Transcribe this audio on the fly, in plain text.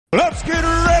Let's get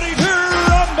ready to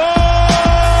rumble!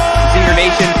 Senior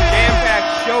Nation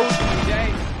jam-packed show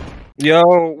today. Yo,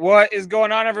 what is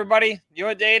going on, everybody? You know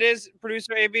what day it is,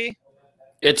 producer AB?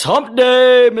 It's hump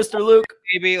day, Mr. Luke.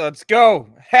 AB, let's go.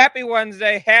 Happy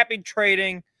Wednesday. Happy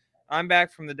trading. I'm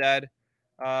back from the dead,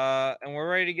 and we're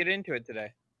ready to get into it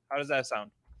today. How does that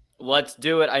sound? Let's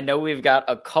do it. I know we've got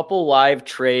a couple live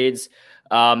trades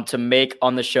to make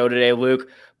on the show today, Luke.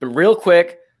 But real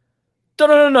quick, we're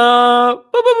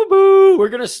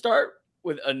going to start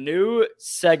with a new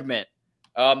segment.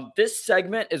 This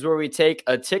segment is where we take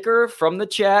a ticker from the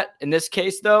chat. In this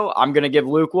case, though, I'm going to give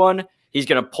Luke one. He's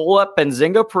going to pull up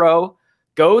Benzinga Pro,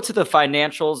 go to the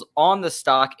financials on the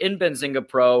stock in Benzinga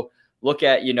Pro, look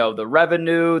at, the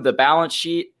revenue, the balance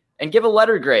sheet, and give a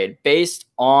letter grade based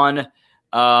on,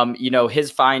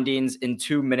 his findings in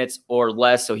 2 minutes or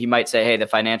less. So he might say, hey, the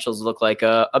financials look like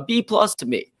a B plus to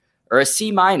me or a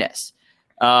C minus.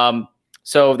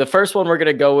 So the first one we're going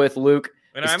to go with, Luke.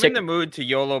 And I'm in the mood to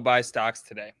YOLO buy stocks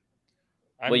today.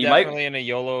 I'm definitely in a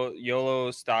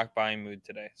YOLO stock buying mood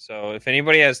today. So if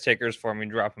anybody has tickers for me,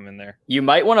 drop them in there. You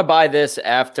might want to buy this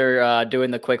after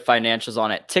doing the quick financials on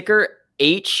it. Ticker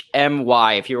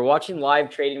HMY. If you were watching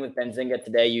live trading with Benzinga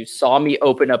today, you saw me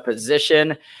open a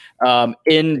position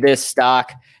in this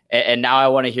stock. And now I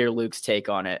want to hear Luke's take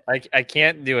on it. I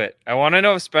can't do it. I want to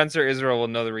know if Spencer Israel will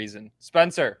know the reason.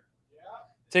 Spencer.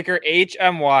 Ticker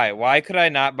HMY. Why could I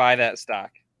not buy that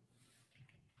stock?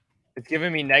 It's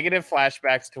giving me negative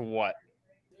flashbacks to what?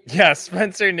 Yeah,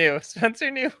 Spencer knew.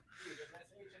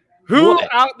 Who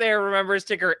out there remembers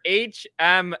ticker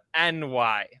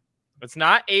HMNY? It's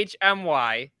not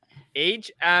HMY.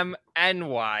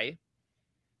 HMNY.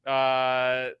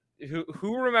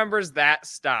 Who remembers that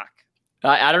stock?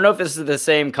 I don't know if this is the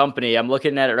same company. I'm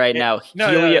looking at it right now. No,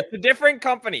 it's a different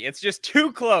company. It's just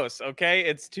too close, okay?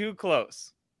 It's too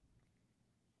close.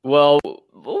 Well,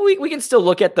 we can still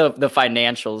look at the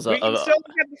financials. We can still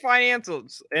look at the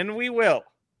financials, and we will.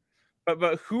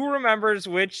 But who remembers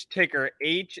which ticker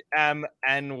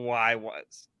HMNY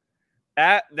was?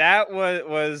 That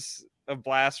was a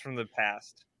blast from the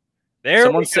past.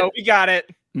 There we go. We got it.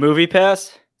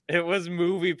 MoviePass? It was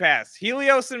MoviePass.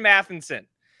 Helios and Matheson.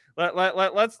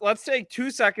 Let's take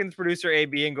 2 seconds, producer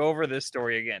AB, and go over this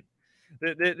story again.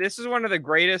 This is one of the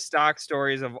greatest stock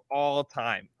stories of all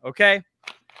time. Okay.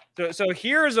 So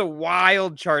here's a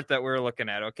wild chart that we're looking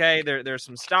at, okay? There's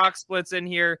some stock splits in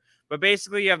here, but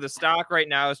basically you have the stock right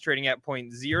now is trading at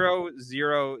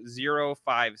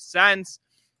 0.0005 cents.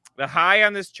 The high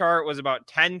on this chart was about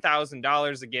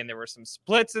 $10,000. Again, there were some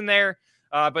splits in there,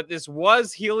 but this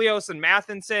was Helios and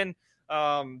Matheson,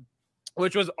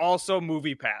 which was also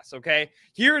MoviePass, okay?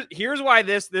 Here's why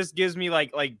this gives me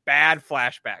like bad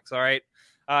flashbacks, all right?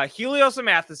 Helios and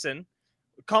Matheson,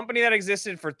 company that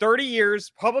existed for 30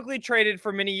 years, publicly traded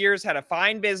for many years, had a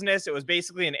fine business. It was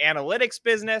basically an analytics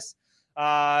business.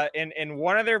 And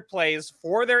one of their plays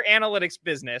for their analytics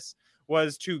business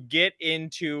was to get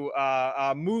into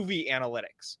movie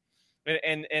analytics.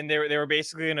 And they were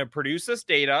basically going to produce this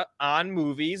data on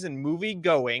movies and movie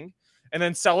going and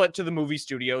then sell it to the movie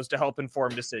studios to help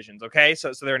inform decisions. Okay,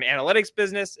 so they're an analytics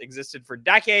business, existed for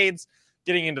decades.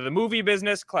 Getting into the movie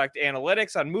business, collect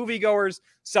analytics on moviegoers,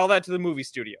 sell that to the movie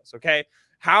studios, okay?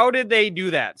 How did they do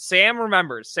that? Sam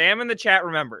remembers. Sam in the chat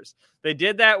remembers. They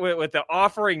did that with the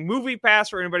offering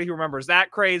MoviePass for anybody who remembers that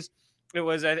craze. It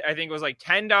was, I think it was like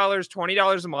 $10,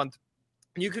 $20 a month.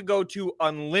 You could go to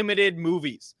unlimited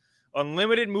movies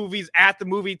at the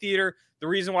movie theater. The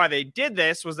reason why they did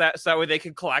this was so that way they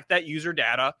could collect that user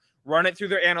data, run it through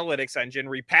their analytics engine,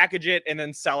 repackage it, and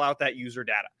then sell out that user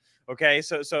data. Okay,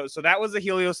 so that was the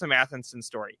Helios and Matheson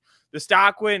story. The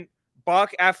stock went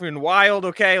buck effing wild.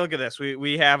 Okay, look at this.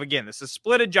 We have, again, this is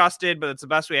split adjusted, but it's the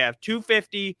best we have,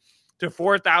 $250 to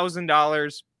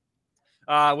 $4,000.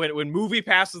 When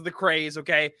MoviePass was the craze,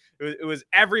 okay, it was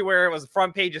everywhere. It was the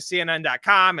front page of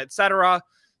CNN.com, etc.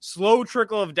 Slow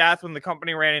trickle of death when the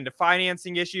company ran into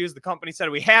financing issues. The company said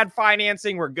we had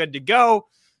financing, we're good to go.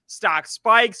 Stock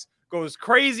spikes, goes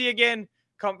crazy again.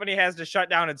 Company has to shut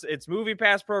down its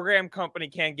MoviePass program. Company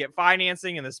can't get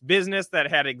financing, and this business that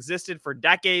had existed for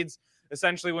decades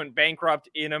essentially went bankrupt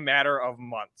in a matter of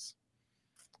months.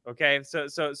 Okay, so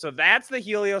that's the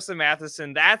Helios and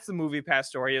Matheson. That's the MoviePass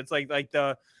story. It's like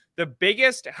the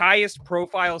biggest, highest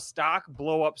profile stock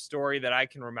blow up story that I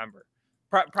can remember.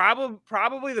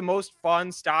 Probably the most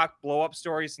fun stock blow up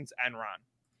story since Enron.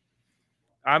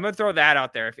 I'm gonna throw that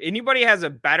out there. If anybody has a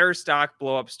better stock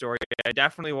blow up story, I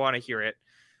definitely want to hear it.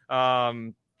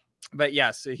 But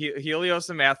yes, Helios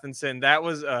and Matheson, that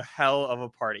was a hell of a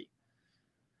party.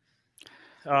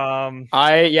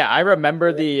 I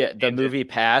remember the movie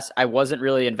Pass. I wasn't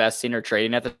really investing or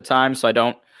trading at the time, so I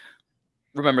don't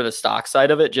remember the stock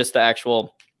side of it, just the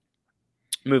actual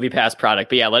movie Pass product.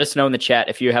 But yeah, let us know in the chat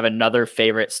if you have another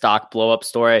favorite stock blow up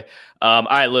story. All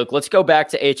right, Luke, let's go back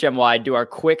to HMY, do our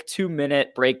quick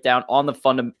 2-minute breakdown on the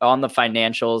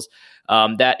financials.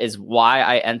 That is why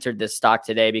I entered this stock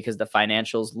today, because the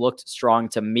financials looked strong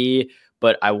to me,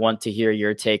 but I want to hear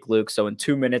your take, Luke. So in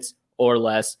 2 minutes or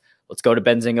less, let's go to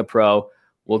Benzinga Pro.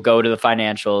 We'll go to the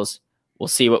financials. We'll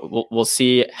see we'll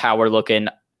see how we're looking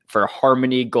for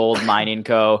Harmony Gold Mining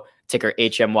Co. Ticker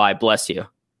HMY. Bless you.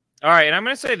 All right, and I'm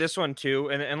going to say this one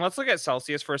too, and let's look at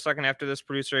Celsius for a second after this,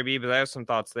 producer AB, but I have some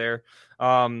thoughts there.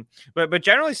 But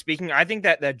generally speaking, I think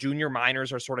that junior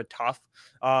miners are sort of tough,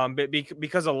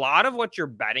 because a lot of what you're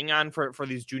betting on for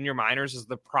these junior miners is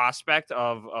the prospect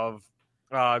of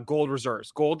gold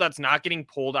reserves, gold that's not getting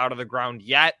pulled out of the ground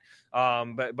yet,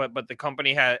 but the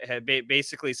company had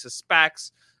basically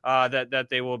suspects that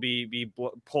they will be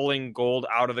pulling gold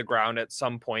out of the ground at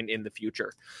some point in the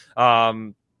future.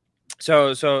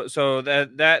 So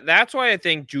that's why I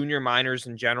think junior miners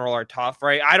in general are tough,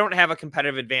 right? I don't have a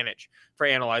competitive advantage for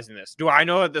analyzing this. Do I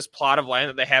know that this plot of land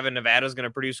that they have in Nevada is going to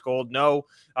produce gold? No.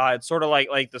 It's sort of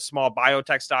like the small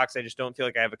biotech stocks. I just don't feel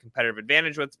like I have a competitive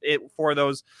advantage with it for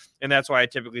those, and that's why I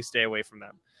typically stay away from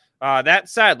them. That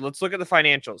said, let's look at the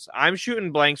financials. I'm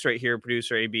shooting blanks right here,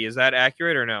 producer AB. Is that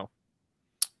accurate or no?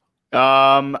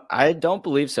 I don't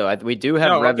believe so. We do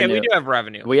have revenue. Okay, we do have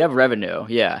revenue. We have revenue,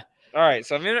 yeah. All right,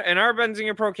 so I'm in our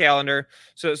Benzinga Pro calendar.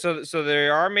 So they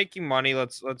are making money.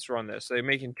 Let's run this. They're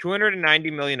making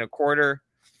 $290 million a quarter.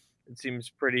 It seems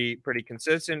pretty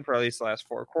consistent for at least the last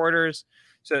 4 quarters.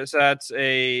 So that's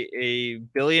a $1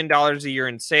 billion a year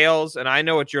in sales. And I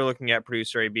know what you're looking at,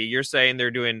 producer AB. You're saying they're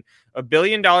doing $1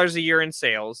 billion a year in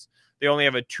sales. They only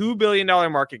have a $2 billion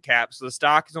market cap, so the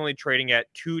stock is only trading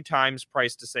at 2 times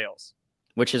price to sales,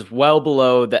 which is well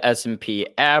below the S&P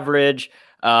average.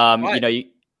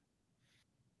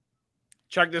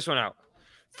 Check this one out.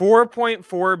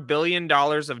 $4.4 billion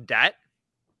of debt,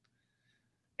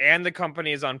 and the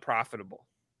company is unprofitable.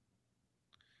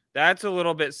 That's a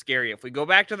little bit scary. If we go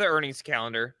back to the earnings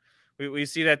calendar, we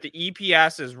see that the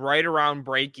EPS is right around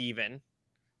break even,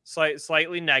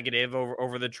 slightly negative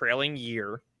over the trailing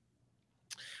year.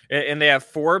 And they have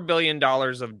 $4 billion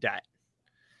of debt.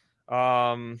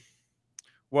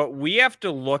 What we have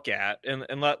to look at,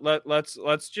 and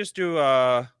let's just do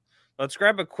let's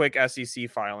grab a quick SEC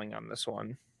filing on this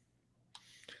one.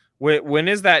 When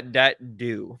is that debt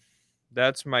due?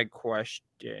 That's my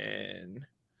question.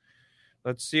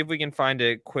 Let's see if we can find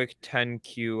a quick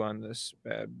 10Q on this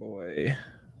bad boy.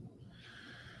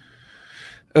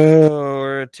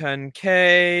 Or a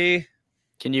 10K.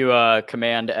 Can you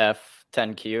command F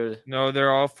 10Q? No,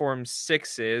 they're all Form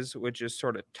 6s, which is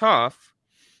sort of tough.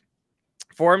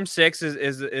 Form 6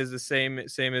 is the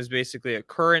same as basically a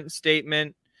current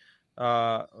statement.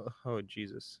 Oh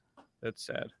Jesus, that's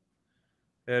sad.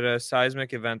 They had a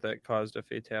seismic event that caused a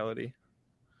fatality.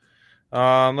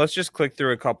 Let's just click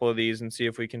through a couple of these and see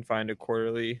if we can find a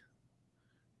quarterly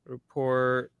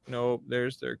report. Nope,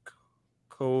 there's their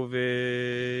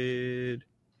COVID.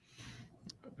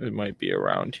 It might be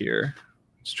around here.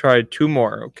 Let's try 2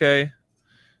 more, okay?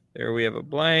 There we have a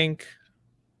blank.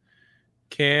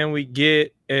 Can we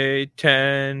get a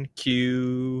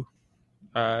 10Q?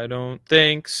 I don't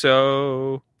think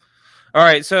so. All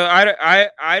right, so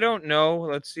I don't know.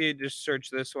 Let's see. Just search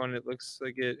this one. It looks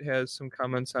like it has some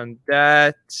comments on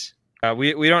debt.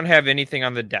 We don't have anything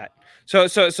on the debt. So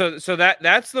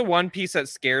that's the one piece that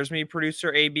scares me,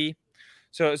 producer AB.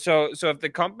 So if the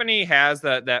company has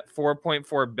that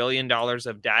 $4.4 billion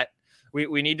of debt,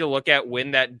 we need to look at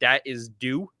when that debt is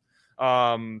due.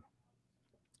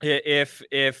 If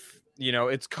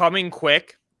it's coming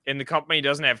quick and the company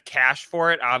doesn't have cash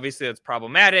for it, obviously that's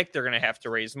problematic. They're going to have to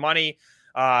raise money.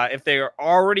 If they are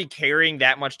already carrying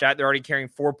that much debt, they're already carrying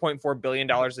 $4.4 billion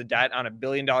of debt on $1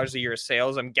 billion a year of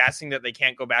sales. I'm guessing that they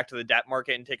can't go back to the debt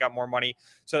market and take out more money.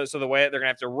 So the way that they're going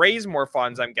to have to raise more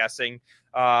funds, I'm guessing,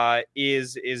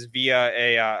 is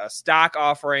via a stock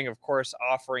offering. Of course,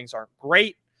 offerings aren't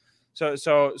great.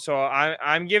 So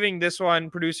I'm giving this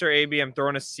one, producer AB, I'm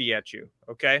throwing a C at you.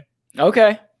 Okay.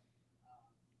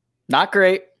 Not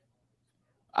great.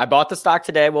 I bought the stock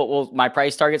today. My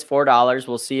price target's $4.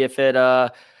 We'll see if it,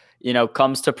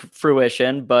 comes to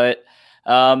fruition. But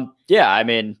I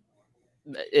mean,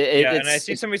 and I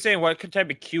see somebody saying, what type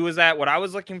of Q is that? What I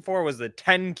was looking for was the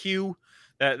 10Q.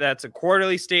 That's a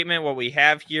quarterly statement. What we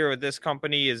have here with this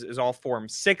company is all Form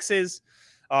 6s.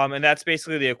 And that's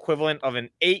basically the equivalent of an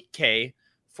 8K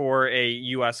for a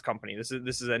U.S. company. This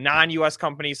is a non-U.S.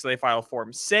 company, so they file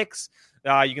Form 6.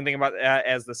 You can think about that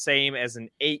as the same as an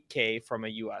 8K from a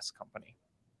U.S. company.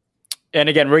 And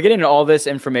again, we're getting all this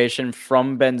information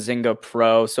from Benzinga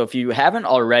Pro. So if you haven't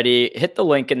already, hit the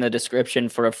link in the description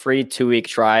for a free 2-week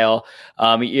trial.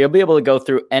 You'll be able to go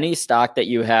through any stock that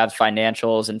you have,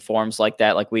 financials and forms like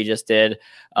that, like we just did,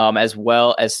 as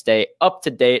well as stay up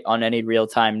to date on any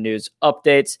real-time news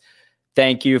updates.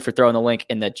 Thank you for throwing the link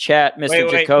in the chat, Mr.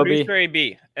 Jacoby. Producer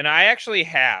AB. And I actually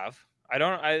have,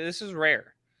 this is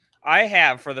rare. I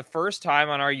have, for the first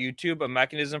time on our YouTube, a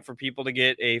mechanism for people to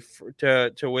get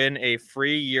to win a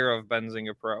free year of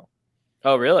Benzinga Pro.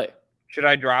 Oh, really? Should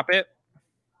I drop it?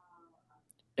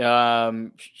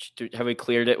 Have we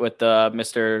cleared it with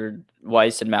Mr.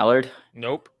 Weiss and Mallard?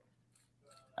 Nope.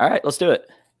 All right, let's do it.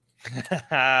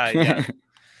 Yeah.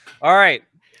 All right.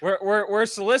 We're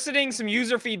soliciting some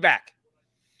user feedback.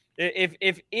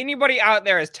 If anybody out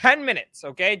there has 10 minutes,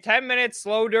 okay, 10 minutes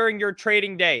slow during your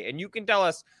trading day, and you can tell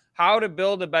us how to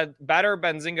build a better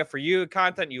Benzinga for you,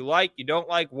 content you like, you don't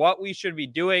like, what we should be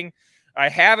doing. I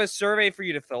have a survey for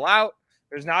you to fill out.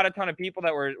 There's not a ton of people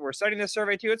that we're sending this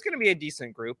survey to. It's going to be a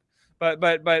decent group, but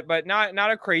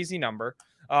not a crazy number.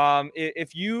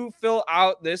 If you fill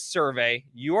out this survey,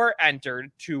 you are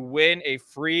entered to win a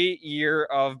free year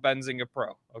of Benzinga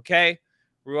Pro. Okay,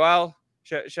 Ruel,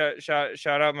 shout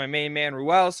out my main man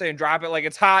Ruel saying drop it like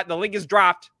it's hot. The link is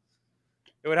dropped.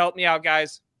 It would help me out,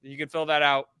 guys. You could fill that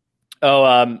out.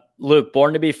 Oh, Luke,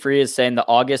 Born to Be Free is saying the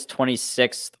August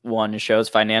 26th one shows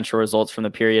financial results from the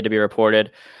period to be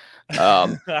reported.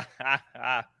 Looks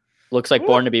like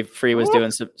Born to Be Free was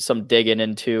doing some digging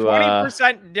into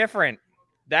 20% different.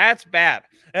 That's bad.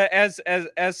 As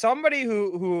somebody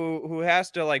who has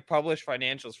to like publish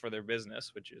financials for their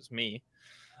business, which is me,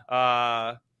 if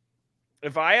I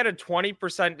had a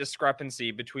 20%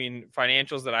 discrepancy between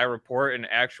financials that I report and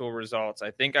actual results, I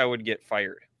think I would get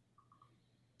fired.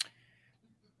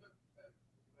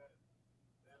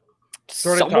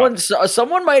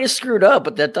 Someone might have screwed up,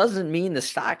 but that doesn't mean the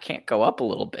stock can't go up a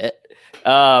little bit.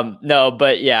 No,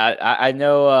 but yeah, I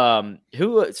know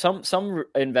some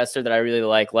investor that I really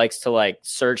likes to like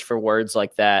search for words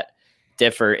like that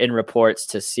differ in reports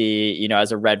to see,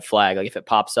 as a red flag. Like if it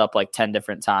pops up like 10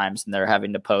 different times and they're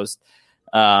having to post,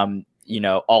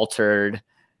 altered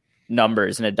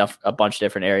numbers in a bunch of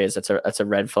different areas, that's a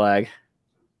red flag.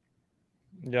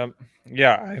 Yep.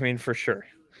 Yeah. I mean, for sure.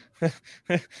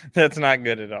 That's not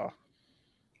good at all.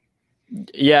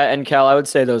 Yeah, and Cal, I would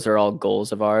say those are all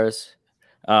goals of ours.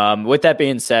 With that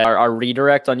being said, our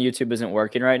redirect on YouTube isn't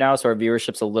working right now, so our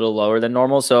viewership's a little lower than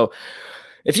normal. So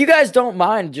if you guys don't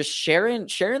mind just sharing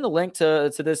the link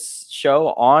to this show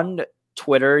on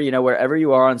Twitter, wherever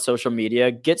you are on social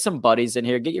media, get some buddies in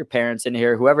here, get your parents in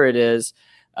here, whoever it is.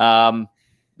 Yeah.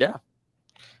 All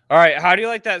right. How do you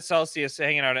like that Celsius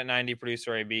hanging out at 90,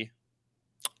 producer AB?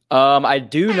 I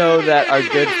do know that our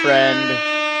good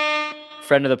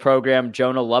friend of the program,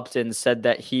 Jonah Lupton, said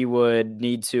that he would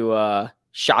need to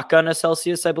shotgun a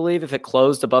Celsius, I believe, if it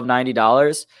closed above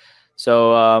 $90.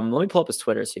 So let me pull up his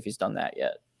Twitter, see if he's done that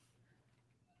yet.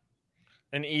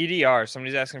 An EDR.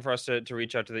 Somebody's asking for us to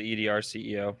reach out to the EDR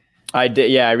CEO. I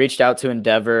did. Yeah, I reached out to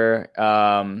Endeavor.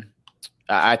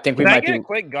 I think we might get a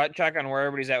quick gut check on where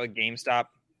everybody's at with GameStop.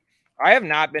 I have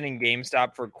not been in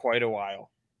GameStop for quite a while.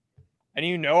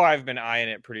 And I've been eyeing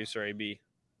it, producer AB.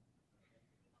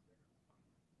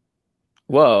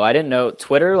 Whoa, I didn't know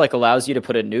Twitter allows you to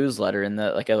put a newsletter in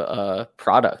the a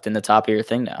product in the top of your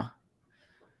thing now.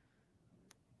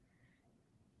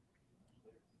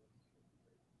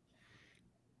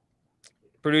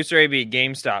 Producer AB,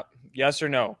 GameStop, yes or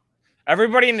no?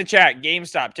 Everybody in the chat,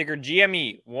 GameStop, ticker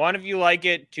GME. 1 if you like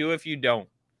it, 2 if you don't.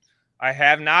 I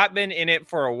have not been in it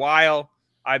for a while.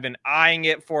 I've been eyeing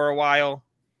it for a while.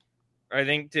 I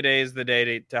think today is the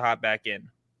day to hop back in.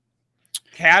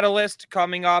 Catalyst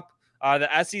coming up.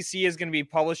 The SEC is going to be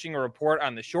publishing a report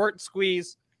on the short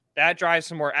squeeze. That drives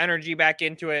some more energy back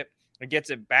into it. It gets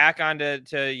it back onto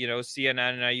CNN,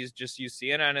 and I just use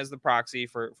CNN as the proxy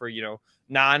for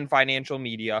non-financial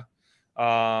media.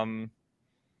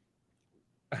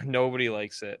 Nobody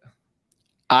likes it.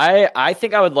 I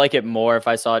think I would like it more if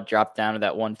I saw it drop down to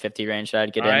that 150 range that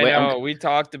I'd get in. I know. We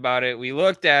talked about it. We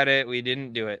looked at it. We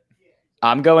didn't do it.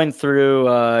 I'm going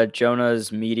through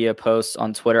Jonah's media posts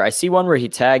on Twitter. I see one where he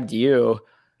tagged you,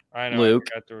 I know, Luke.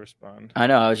 I forgot to respond. I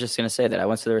know. I was just going to say that. I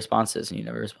went to the responses and you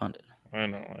never responded. I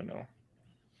know.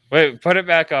 Wait, put it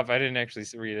back up. I didn't actually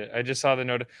read it. I just saw the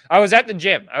note. I was at the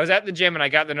gym and I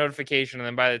got the notification. And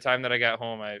then by the time that I got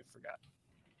home, I forgot.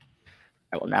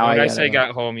 Well, now when I say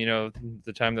got home,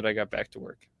 the time that I got back to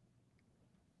work.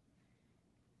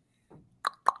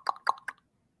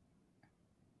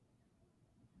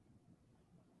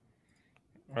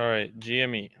 All right,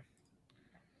 GME.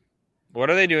 What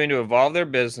are they doing to evolve their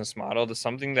business model to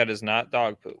something that is not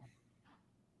dog poo?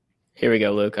 Here we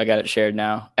go, Luke. I got it shared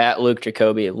now. At Luke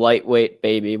Jacoby, lightweight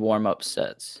baby warm-up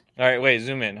sets. All right, wait,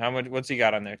 zoom in. How much? What's he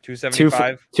got on there?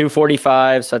 275.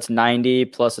 245. So that's 90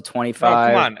 plus a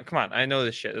 25. Oh, come on. I know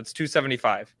this shit. It's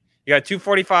 275. You got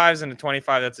 245s and a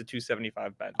 25. That's a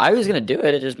 275 bet. I was gonna do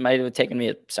it. It just might have taken me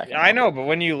a second. I know, but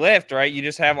when you lift, right, you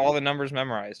just have all the numbers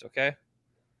memorized. Okay.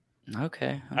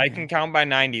 Okay. I can count by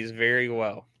 90s very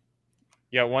well.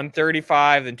 You got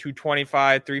 135, then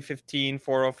 225, 315,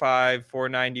 405,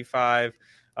 495.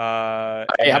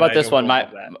 Hey, how about this one?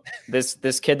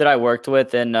 This kid that I worked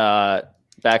with in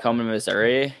back home in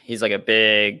Missouri, he's like a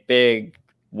big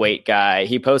weight guy.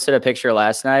 He posted a picture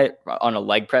last night on a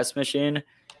leg press machine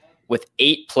with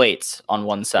 8 plates on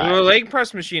one side. The leg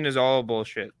press machine is all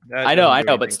bullshit. I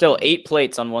know, but still 8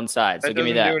 plates on one side. So give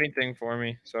me that. Doesn't do anything for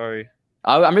me. Sorry.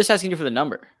 I'm just asking you for the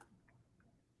number.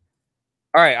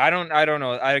 All right, I don't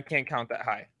know. I can't count that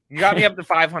high. You got me up to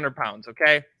 500 pounds,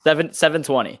 okay?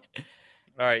 720.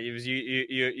 All right,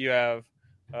 you have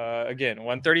again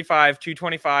 135,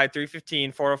 225,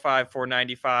 315, 405,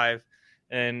 495,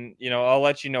 and I'll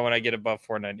let you know when I get above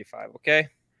 495. Okay.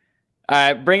 All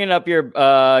right, bringing up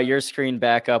your screen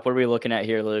back up. What are we looking at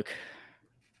here, Luke?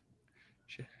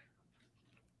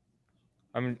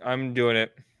 I'm doing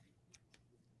it.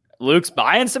 Luke's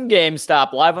buying some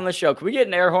GameStop live on the show. Can we get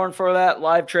an air horn for that?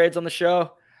 Live trades on the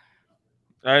show?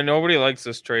 Nobody likes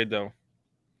this trade, though.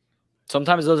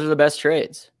 Sometimes those are the best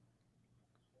trades.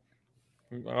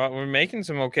 We're making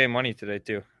some okay money today,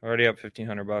 too. Already up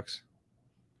 $1,500.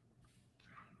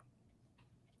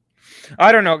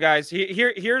 I don't know, guys.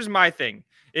 Here's my thing.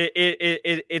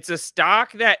 It's a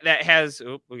stock that has...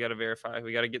 Oh, we got to verify.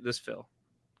 We got to get this fill.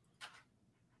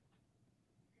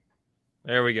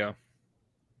 There we go.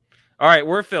 All right,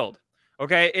 we're filled.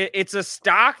 Okay, it's a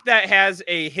stock that has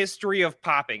a history of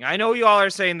popping. I know you all are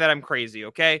saying that I'm crazy.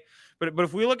 Okay, but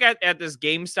if we look at this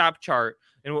GameStop chart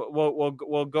and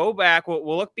we'll go back,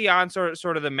 we'll look beyond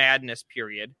sort of the madness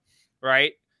period,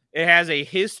 right? It has a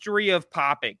history of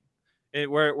popping.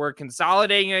 We're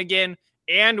consolidating again,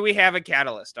 and we have a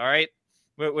catalyst. All right,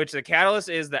 which the catalyst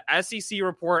is the SEC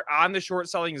report on the short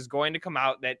selling is going to come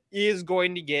out that is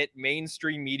going to get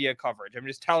mainstream media coverage. I'm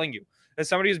just telling you. As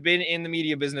somebody who's been in the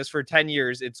media business for 10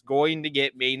 years, it's going to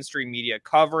get mainstream media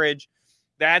coverage.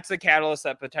 That's the catalyst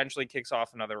that potentially kicks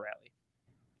off another rally.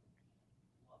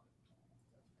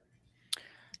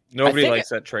 Nobody likes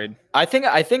that trade. I think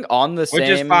on the same... Which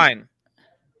is fine.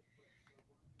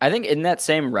 I think in that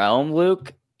same realm,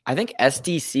 Luke, I think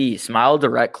SDC, Smile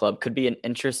Direct Club, could be an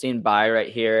interesting buy right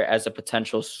here as a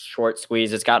potential short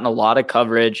squeeze. It's gotten a lot of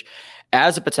coverage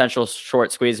as a potential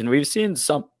short squeeze, and we've seen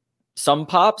some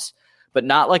pops, but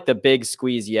not like the big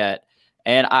squeeze yet.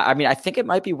 And I mean, I think it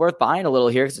might be worth buying a little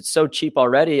here because it's so cheap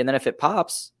already. And then if it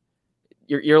pops,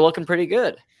 you're looking pretty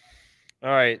good. All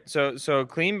right. So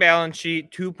clean balance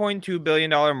sheet, $2.2 billion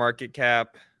market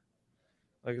cap.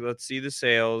 Like, let's see the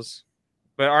sales.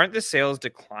 But aren't the sales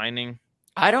declining?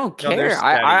 I don't care.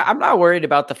 I'm not worried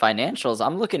about the financials.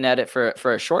 I'm looking at it for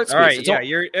a short squeeze. All right,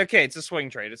 you're okay. It's a swing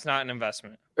trade. It's not an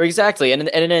investment. Exactly. And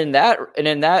in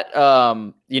that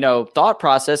thought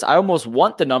process, I almost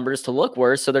want the numbers to look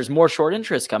worse, so there's more short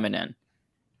interest coming in.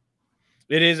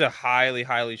 It is a highly,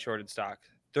 highly shorted stock.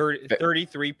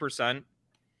 33%.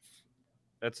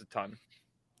 That's a ton.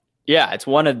 Yeah, it's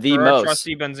one of the For most. our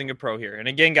trusty Benzinga Pro here. And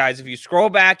again, guys, if you scroll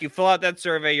back, you fill out that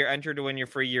survey, you're entered to win your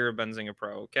free year of Benzinga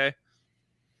Pro. Okay.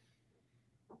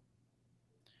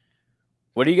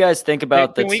 What do you guys think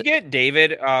about Can we get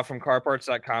David from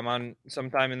carparts.com on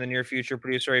sometime in the near future,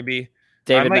 producer AB?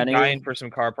 David I'm dying for some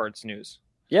car parts news.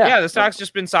 Yeah, the stock's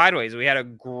just been sideways. We had a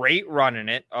great run in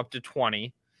it up to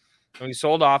 20. And we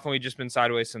sold off and we've just been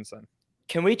sideways since then.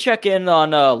 Can we check in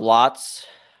on lots?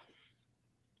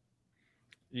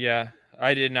 Yeah,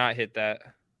 I did not hit that.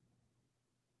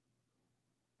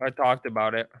 I talked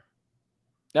about it.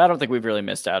 I don't think we've really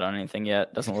missed out on anything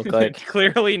yet. Doesn't look like.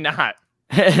 Clearly not.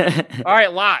 All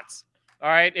right, lots. All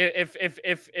right,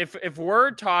 if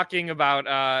we're talking about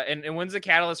and when's the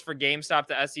catalyst for GameStop,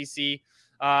 the SEC?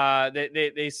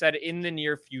 They said in the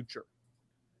near future.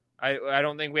 I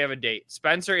don't think we have a date.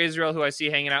 Spencer Israel, who I see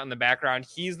hanging out in the background,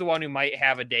 he's the one who might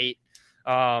have a date,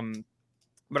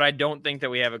 but I don't think that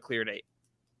we have a clear date.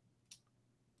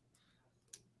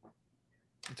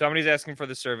 Somebody's asking for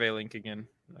the survey link again.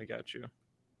 I got you.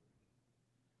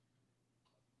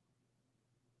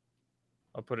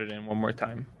 I'll put it in one more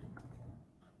time.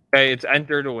 Okay, it's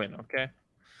enter to win, okay?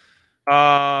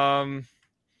 Buying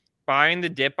the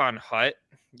dip on Hut.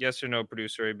 Yes or no,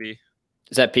 producer AB?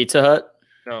 Is that Pizza Hut?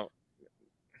 No.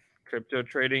 Crypto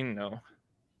trading? No.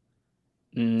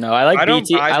 No, I like I don't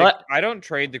BT. I don't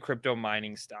trade the crypto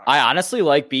mining stocks. I honestly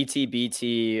like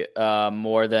BT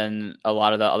more than a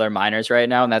lot of the other miners right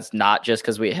now, and that's not just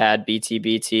because we had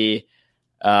BT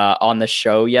on the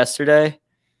show yesterday.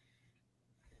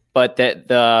 But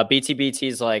the BT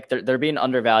is like they're being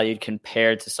undervalued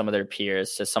compared to some of their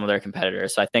peers, to some of their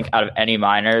competitors. So I think out of any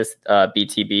miners,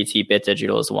 BT Bit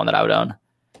Digital is the one that I would own.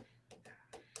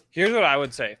 Here's what I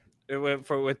would say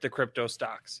with the crypto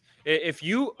stocks. If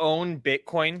you own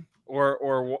Bitcoin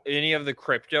or any of the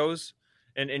cryptos,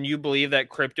 and you believe that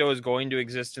crypto is going to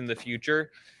exist in the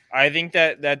future, I think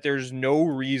that there's no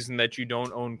reason that you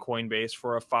don't own Coinbase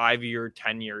for a 5-year,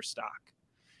 10-year stock.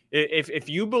 If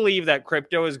you believe that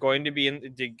crypto is going to be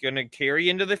going to carry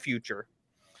into the future,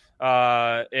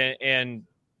 and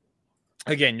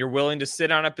again, you're willing to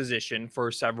sit on a position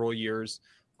for several years,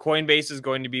 Coinbase is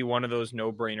going to be one of those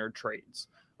no-brainer trades.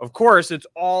 Of course, it's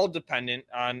all dependent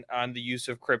on the use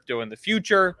of crypto in the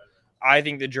future. I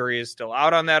think the jury is still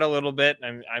out on that a little bit.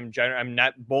 I'm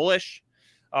not bullish,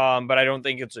 but I don't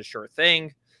think it's a sure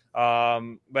thing.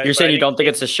 But you're saying you don't think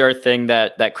it's a sure thing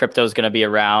that crypto is going to be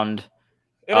around?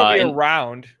 It'll be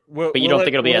around. But you don't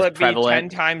think it'll be as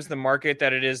prevalent? 10 times the market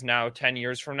that it is now 10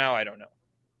 years from now? I don't know.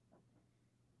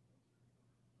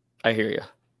 I hear you.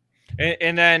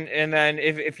 And then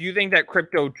if you think that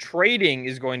crypto trading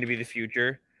is going to be the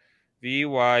future,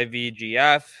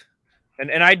 VYVGF,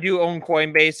 and I do own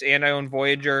Coinbase and I own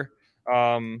Voyager.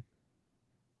 There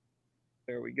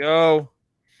we go.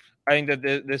 I think that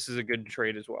this is a good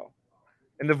trade as well.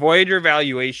 And the Voyager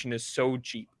valuation is so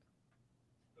cheap.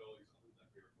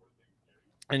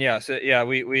 And yeah, so yeah,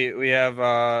 we have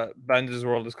Ben's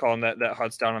World is calling that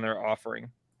Huts down on their offering.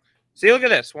 See, look at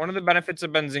this. One of the benefits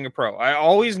of Benzinga Pro. I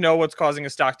always know what's causing a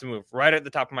stock to move right at the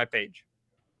top of my page.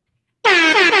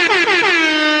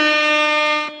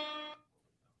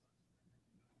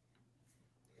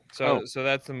 So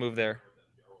that's the move there.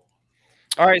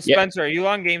 All right, Spencer, Are you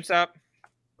on GameStop?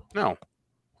 No.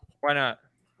 Why not?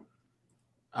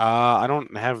 I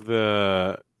don't have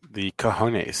the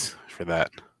cojones for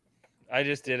that. I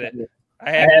just did it.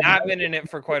 I have not been in it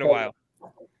for quite a while.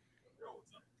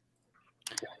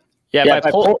 Yeah, if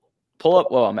I pull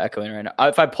up, well, I'm echoing right now.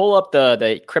 If I pull up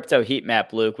the crypto heat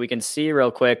map, Luke, we can see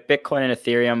real quick Bitcoin and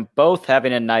Ethereum both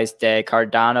having a nice day.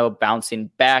 Cardano bouncing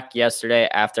back yesterday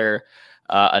after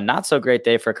a not so great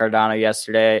day for Cardano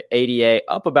yesterday. ADA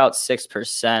up about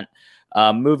 6%.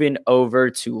 Moving over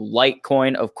to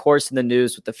Litecoin, of course, in the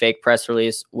news with the fake press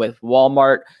release with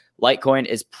Walmart. Litecoin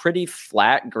is pretty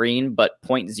flat green, but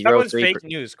 0.03%. That was fake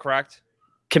news, correct?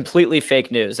 Completely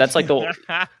fake news. That's like the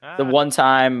one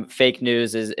time fake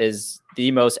news is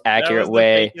the most accurate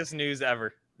way. The fakest news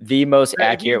ever. The most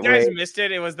accurate way. If you guys missed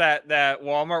it, it was that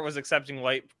Walmart was accepting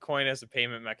Litecoin as a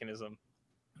payment mechanism.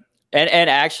 And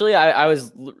actually, I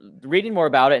was reading more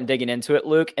about it and digging into it,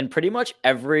 Luke, and pretty much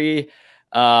every,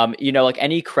 like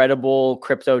any credible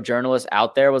crypto journalist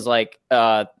out there was like,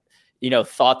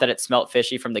 thought that it smelt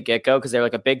fishy from the get-go because they're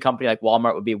like a big company like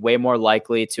Walmart would be way more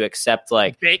likely to accept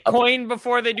like Bitcoin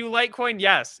before they do Litecoin.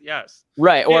 Yes.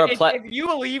 Right. Or if you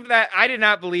believe that, I did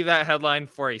not believe that headline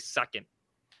for a second.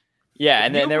 Yeah.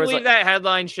 And then there was that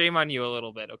headline. Shame on you a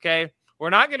little bit. Okay. We're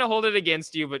not going to hold it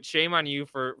against you, but shame on you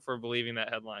for believing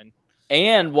that headline.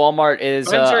 And Walmart is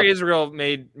Spencer Israel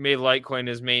made Litecoin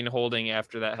his main holding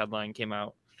after that headline came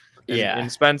out. And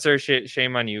Spencer,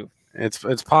 shame on you.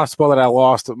 It's possible that I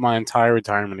lost my entire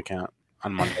retirement account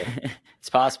on Monday. It's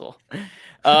possible.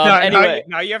 Anyway,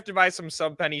 now you have to buy some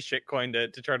sub-penny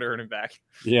shitcoin to try to earn it back.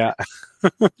 Yeah.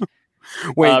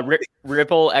 Wait.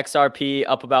 Ripple XRP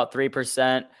up about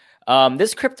 3%.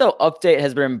 This crypto update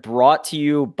has been brought to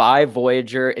you by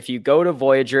Voyager. If you go to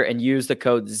Voyager and use the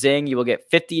code ZING, you will get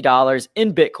 $50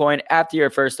 in Bitcoin after your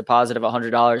first deposit of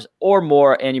 $100 or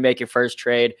more, and you make your first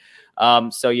trade.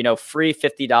 So, free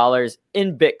 $50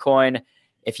 in Bitcoin.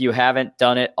 If you haven't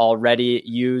done it already,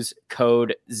 use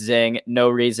code ZING. No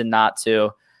reason not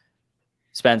to.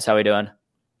 Spence, how we doing?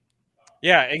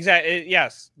 Yeah, exactly.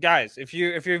 Yes, guys, if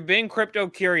you've been crypto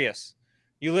curious,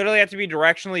 you literally have to be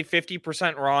directionally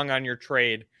 50% wrong on your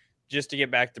trade just to get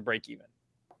back to break even.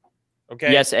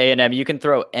 Okay. Yes, A&M. You can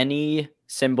throw any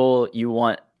symbol you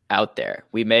want out there.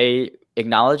 We may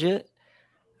acknowledge it.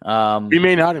 We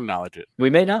may not acknowledge it. We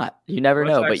may not. You never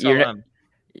know. But XLM?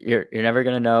 you're never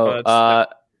gonna know.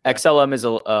 XLM is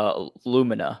a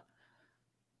Lumina.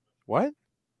 What?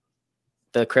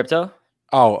 The crypto?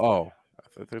 Oh.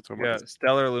 Yeah,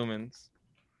 Stellar Lumens.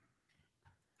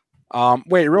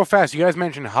 Wait, real fast. You guys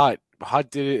mentioned Hut. Hut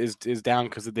did it is down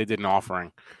because they did an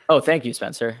offering. Oh, thank you,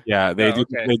 Spencer. Yeah, they did.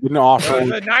 okay. They did an offering.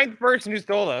 The ninth person who's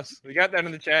told us. We got that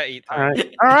in the chat 8 times.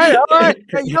 All right.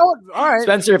 Hey, you know what? All right.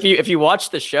 Spencer, if you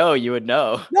watched the show, you would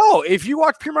know. No, if you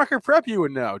watch pre-market prep, you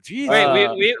would know. Jeez.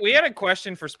 Wait, we had a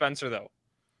question for Spencer though.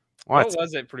 What? What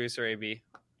was it, producer AB?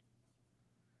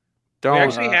 Don't. We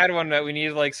actually had one that we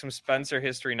needed like some Spencer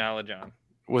history knowledge on.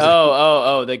 Was it-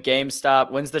 Oh, the GameStop.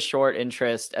 When's the short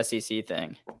interest SEC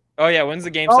thing? Oh yeah, when's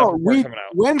the GameStop report coming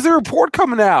out? When's the report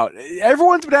coming out?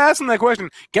 Everyone's been asking that question.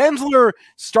 Gensler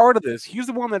started this. He's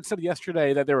the one that said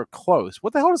yesterday that they were close.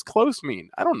 What the hell does close mean?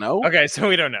 I don't know. Okay, so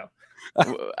we don't know.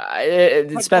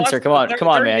 Spencer, come on,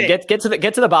 30 man. days. Get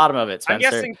to the bottom of it, I'm Spencer.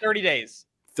 guessing 30 days.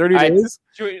 30 days?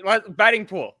 Betting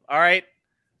pool. All right.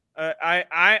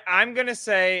 I'm gonna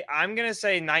say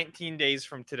 19 days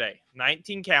from today.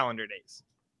 19 calendar days.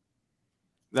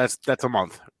 That's a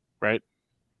month, right?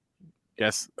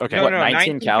 Yes. Okay. No, What, no,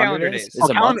 19 calendar days? Is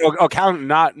a month? Count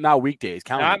not weekdays.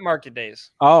 Count. Not market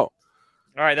days. Oh, All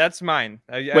right, that's mine.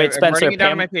 Wait, I'm Spencer, writing it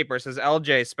down in Pam- my paper. It says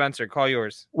LJ Spencer. Call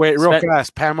yours. wait, real Spen-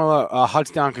 fast. Pamela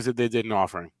Hut's down because they did an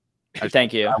offering.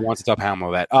 Thank you. I want to tell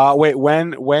Pamela that. Wait,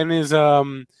 when is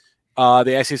the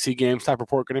SEC GameStop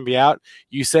report going to be out?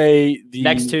 You say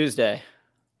Next Tuesday.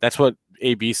 That's what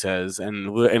AB says,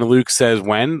 and Luke says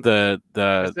when I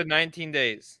said 19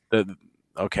 days.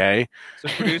 Okay. So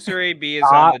producer AB is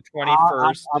on the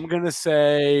 21st I'm gonna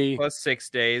say plus 6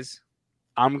 days.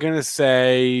 I'm gonna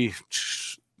say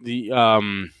the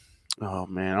oh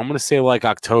man, I'm gonna say like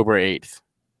October 8th.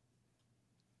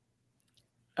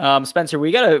 Spencer,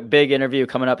 we got a big interview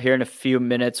coming up here in a few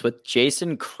minutes with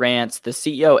Jason Krantz, the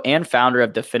CEO and founder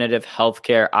of Definitive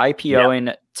Healthcare,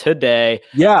 IPOing today.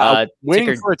 Yeah, I'm waiting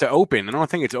ticker- for it to open. I don't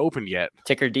think it's opened yet.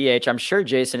 Ticker DH. I'm sure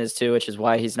Jason is too, which is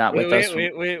why he's not with us. We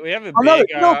have a Oh, no, big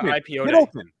it did open. IPO It did day.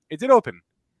 open. It did open.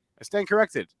 I stand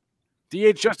corrected.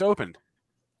 DH just opened.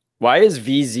 Why is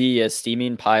VZ a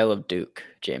steaming pile of Duke?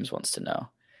 James wants to know.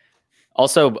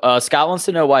 Also, Scott wants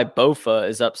to know why BOFA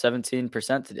is up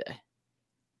 17% today.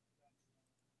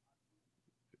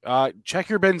 Check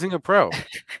your Benzinga Pro.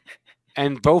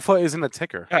 And BOFA isn't a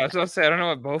ticker. Yeah, I was going to say, I don't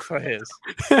know what BOFA is.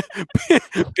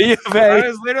 B of I A.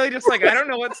 was literally just like, I don't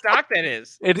know what stock that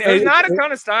is. There's There's not a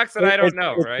ton of stocks that I don't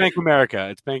know, it's right? Bank of America.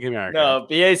 It's Bank of America. No,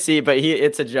 BAC, but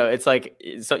it's a joke. It's like,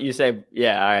 so you say,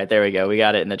 yeah, all right, there we go. We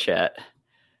got it in the chat.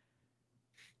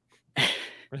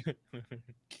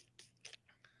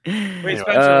 Wait,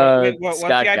 Spencer, what's the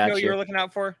Scott IPO got you you. were looking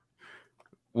out for?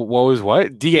 What was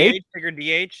what? DH, ticker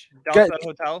DH, Delta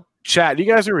Hotel. Chat, you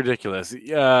guys are ridiculous.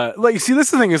 Like, see, this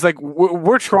is the thing is like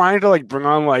we're trying to like bring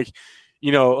on like,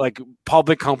 like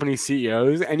public company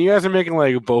CEOs, and you guys are making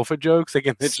like BOFA jokes like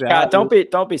in the Scott, chat.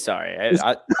 don't be sorry.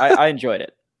 I enjoyed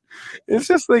it. It's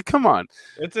just like, come on.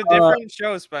 It's a different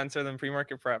show, Spencer, than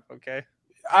pre-market prep. Okay,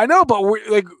 I know, but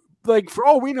we're like for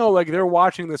all we know, like they're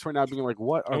watching this right now, being like,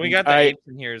 "What?" and we got the apes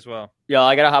in here as well. Yo,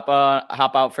 I gotta hop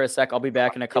out for a sec. I'll be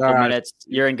back in a couple All right. minutes.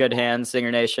 You're in good hands, Singer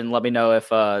Nation. Let me know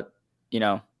if All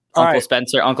Uncle right.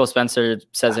 Spencer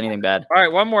says anything bad. All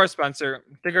right, one more, Spencer.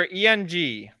 Ticker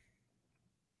ENG.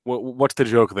 What's the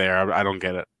joke there? I don't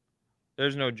get it.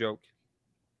 There's no joke.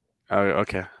 Oh,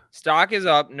 okay. Stock is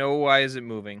up. No, why is it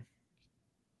moving?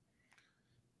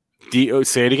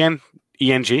 Say it again.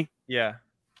 ENG. Yeah.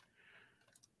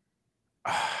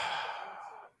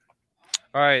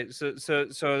 All right, so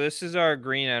this is our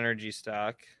green energy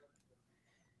stock.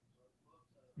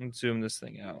 Let's zoom this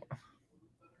thing out.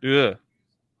 Ugh.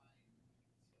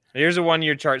 Here's a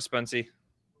 1-year chart, Spency.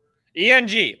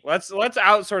 ENG. Let's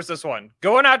outsource this one.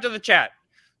 Going out to the chat.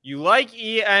 You like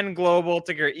EN Global,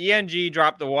 ticker ENG.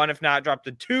 Drop the 1, if not, drop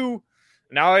the 2.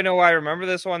 Now I know why I remember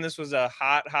this one. This was a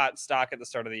hot stock at the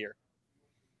start of the year.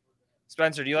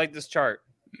 Spencer, do you like this chart?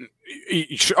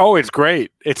 Oh, it's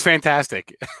great. It's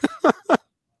fantastic.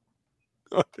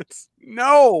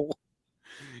 No.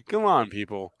 Come on,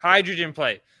 people. Hydrogen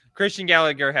play. Christian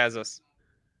Gallagher has us.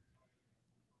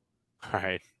 All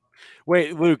right.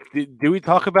 Wait, Luke, did we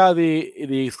talk about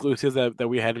the exclusives that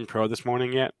we had in Pro this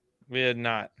morning yet? We had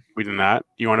not. We did not.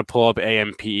 You want to pull up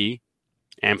AMPE,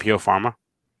 Ampio Pharma?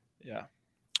 Yeah.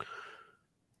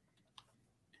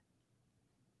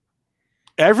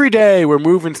 Every day we're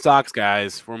moving stocks,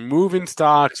 guys. We're moving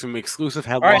stocks from exclusive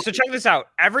All headlines. right, so check this out.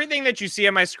 Everything that you see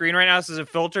on my screen right now, this is a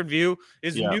filtered view,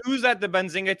 is news that the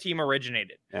Benzinga team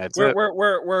originated. That's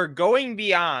We're going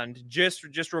beyond just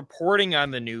reporting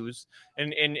on the news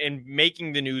and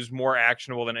making the news more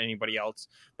actionable than anybody else.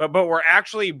 But we're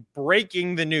actually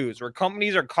breaking the news where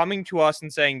companies are coming to us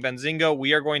and saying, Benzinga,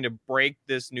 we are going to break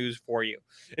this news for you.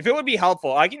 If it would be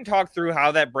helpful, I can talk through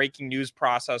how that breaking news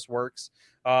process works.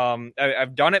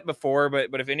 I've done it before,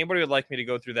 but if anybody would like me to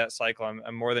go through that cycle,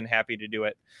 I'm more than happy to do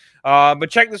it. But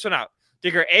check this one out.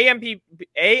 Ticker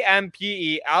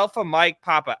AMPE Alpha Mike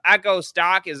Papa Echo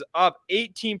stock is up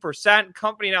 18%.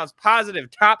 Company announced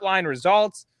positive top line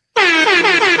results. Pharmaceutical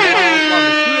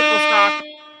stock.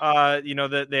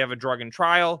 That they have a drug in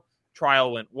trial.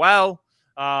 Trial went well.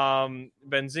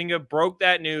 Benzinga broke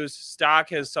that news. Stock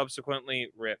has subsequently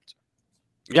ripped.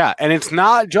 Yeah, and it's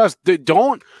not just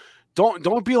don't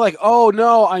be like, oh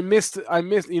no, I missed.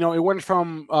 It went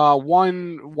from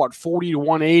 40 to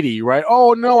 180, right?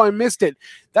 Oh no, I missed it.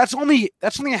 That's only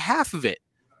a half of it.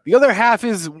 The other half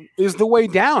is the way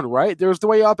down, right? There's the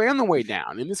way up and the way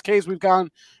down. In this case, we've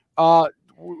gone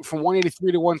from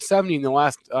 183 to 170 in the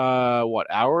last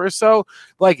hour or so.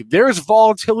 Like, there's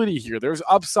volatility here. There's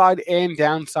upside and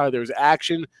downside. There's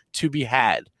action to be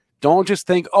had. Don't just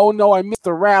think, oh no, I missed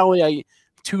the rally.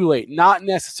 Too late. Not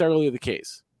necessarily the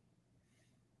case.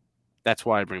 That's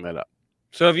why I bring that up.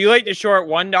 So if you like to short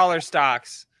 $1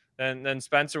 stocks, then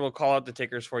Spencer will call out the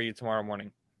tickers for you tomorrow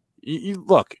morning. You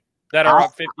look that are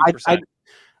up 50%.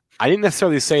 I didn't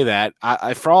necessarily say that.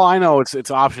 I for all I know, it's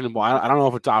optionable. I don't know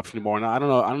if it's optionable or not. I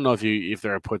don't know if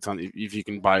there are puts on, if you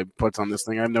can buy puts on this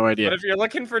thing. I have no idea. But if you're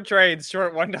looking for trades,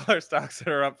 short $1 stocks that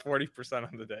are up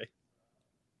 40% on the day.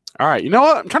 All right, you know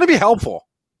what? I'm trying to be helpful.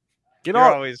 You're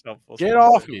always helpful. Get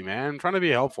off me, man. I'm trying to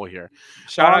be helpful here.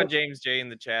 Shout out James J in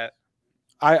the chat.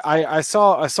 I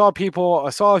saw a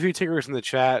few tickers in the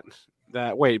chat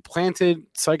that Planted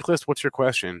Cyclist, what's your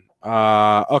question?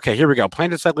 Okay, here we go.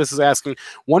 Planted Cyclist is asking,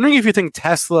 wondering if you think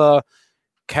the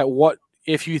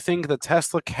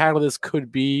Tesla catalyst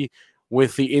could be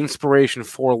with the Inspiration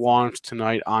 4 launch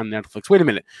tonight on Netflix. Wait a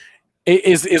minute.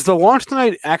 Is the launch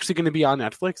tonight actually going to be on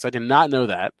Netflix? I did not know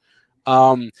that.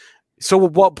 So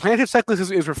what Planted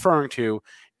Cyclist is referring to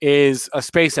is a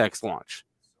SpaceX launch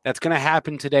that's going to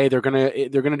happen today. They're going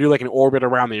to do like an orbit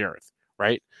around the Earth,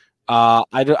 right?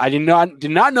 I did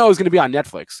not know it was going to be on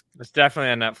Netflix. It's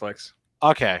definitely on Netflix.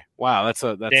 Okay, wow, that's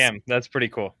damn, that's pretty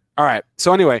cool. All right,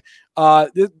 so anyway,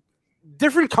 the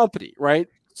different company, right?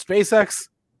 SpaceX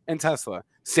and Tesla,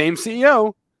 same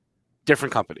CEO,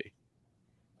 different company.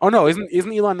 Oh no, isn't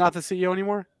Elon not the CEO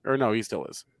anymore? Or no, he still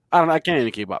is. I don't know. I can't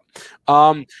even keep up.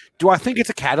 Do I think it's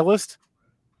a catalyst?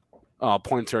 Oh,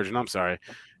 point surgeon. I'm sorry.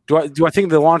 Do I think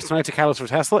the launch tonight's a catalyst for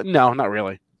Tesla? No, not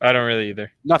really. I don't really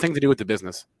either. Nothing to do with the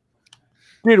business.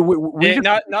 Dude,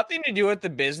 nothing to do with the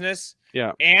business.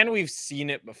 Yeah. And we've seen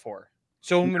it before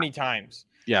so many times.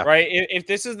 Yeah. Right? If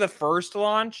this is the first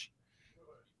launch,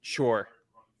 sure,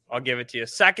 I'll give it to you.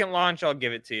 Second launch, I'll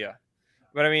give it to you.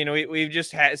 But I mean, we've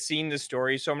just seen the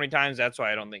story so many times. That's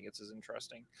why I don't think it's as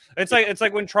interesting. It's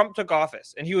like when Trump took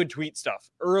office and he would tweet stuff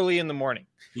early in the morning.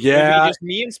 Yeah, just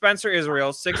me and Spencer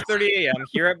Israel, 6:30 a.m.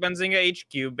 here at Benzinga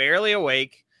HQ, barely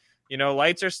awake.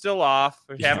 Lights are still off.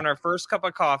 We're having our first cup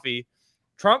of coffee.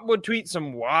 Trump would tweet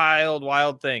some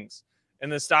wild things,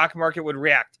 and the stock market would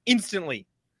react instantly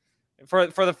for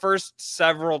the first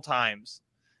several times.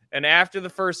 And after the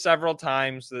first several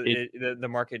times, the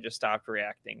market just stopped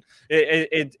reacting.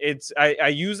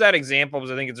 I use that example because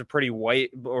I think it's a pretty white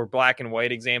or black and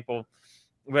white example,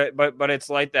 but it's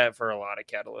like that for a lot of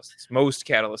catalysts. Most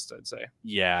catalysts, I'd say.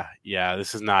 Yeah.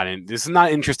 This is not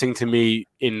interesting to me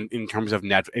in terms of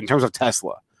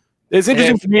Tesla. It's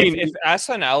interesting to me. If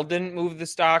SNL didn't move the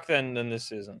stock, then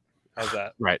this isn't. How's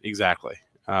that? Right. Exactly.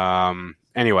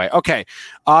 Anyway. Okay.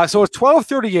 So it's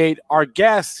 12:38. Our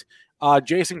guest.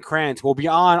 Jason Krantz will be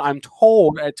on, I'm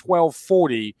told, at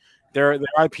 12:40. Their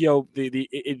IPO,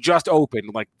 it just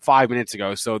opened like 5 minutes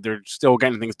ago, so they're still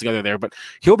getting things together there. But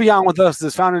he'll be on with us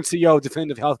as founder and CEO of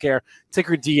Definitive Healthcare,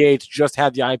 ticker DH. Just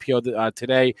had the IPO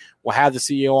today. We'll have the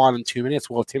CEO on in 2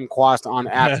 minutes. We'll have Tim Quast on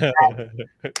after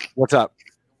that. What's up?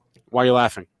 Why are you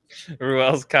laughing?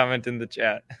 Ruel's comment in the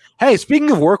chat. Hey, speaking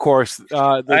of Workhorse,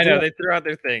 I know they threw out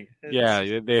their thing.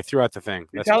 Yeah, they threw out the thing.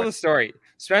 Tell the story.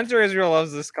 Spencer Israel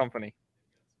loves this company.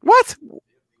 What?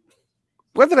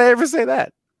 When did I ever say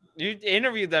that? You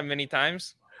interviewed them many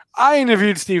times. I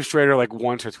interviewed Steve Strader like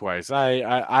once or twice. All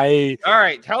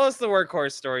right, tell us the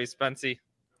Workhorse story, Spency.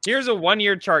 Here's a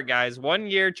 1-year chart, guys.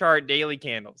 1-year chart, daily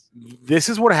candles. This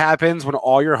is what happens when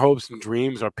all your hopes and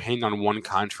dreams are pinned on one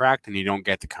contract and you don't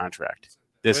get the contract.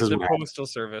 This is the what Postal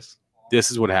Service.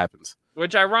 This is what happens.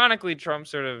 Which, ironically, Trump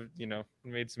sort of,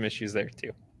 made some issues there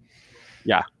too.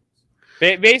 Yeah.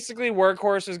 Basically,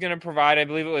 Workhorse is going to provide, I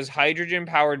believe it was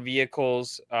hydrogen-powered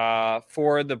vehicles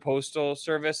for the Postal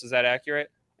Service. Is that accurate?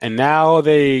 And now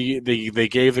they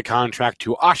gave the contract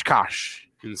to Oshkosh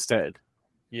instead.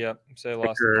 Yep. So they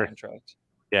lost the contract.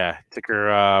 Yeah.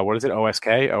 Ticker, what is it?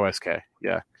 OSK? OSK.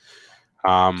 Yeah.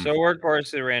 So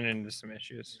Workhorse ran into some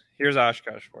issues. Here's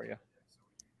Oshkosh for you.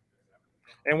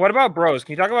 And what about Bros?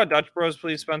 Can you talk about Dutch Bros,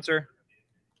 please, Spencer?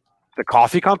 The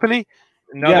coffee company?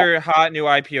 Another hot new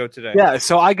IPO today. Yeah,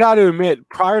 so I got to admit,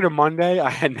 prior to Monday, I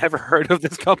had never heard of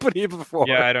this company before.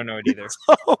 Yeah, I don't know it either.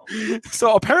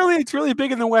 So apparently, it's really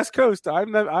big in the West Coast.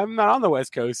 I'm not on the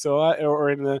West Coast, or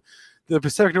in the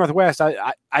Pacific Northwest.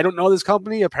 I don't know this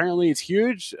company. Apparently, it's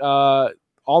huge.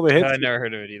 All the hipsters, I never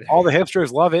heard of it either. All the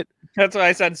hipsters love it. That's why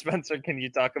I said, Spencer, can you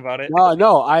talk about it?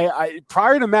 No. I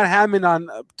prior to Matt Hammond on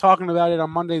talking about it on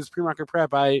Monday's pre-market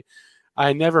prep, I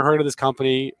never heard of this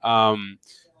company.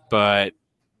 But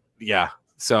yeah,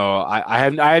 so I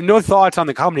have no thoughts on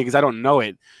the company because I don't know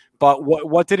it. But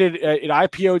what did it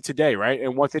IPO'd today, right?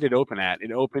 And what did it open at?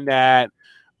 It opened at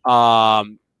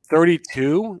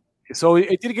 32. So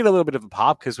it did get a little bit of a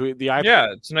pop because the IPO.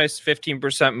 Yeah, it's a nice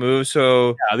 15% move.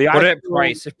 So yeah, what did it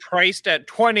price? It priced at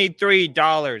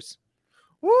 $23.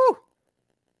 Woo!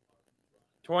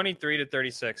 23 to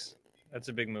 36. That's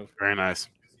a big move. Very nice.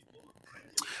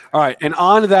 All right, and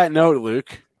on that note,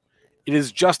 Luke, it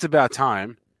is just about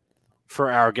time for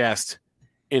our guest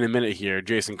in a minute here,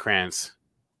 Jason Krantz.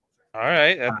 All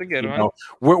right, that's a good one.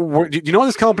 Do you know what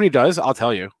this company does? I'll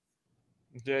tell you.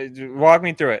 Walk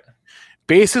me through it.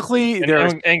 Basically,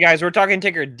 and guys, we're talking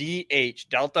ticker DH,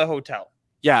 Delta Hotel.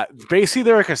 Yeah, basically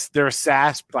they're a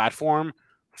SaaS platform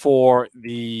for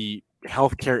the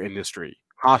healthcare industry.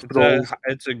 Hospitals.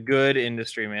 It's a good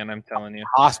industry, man. I'm telling you.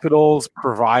 Hospitals,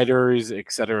 providers,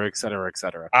 et cetera, et cetera, et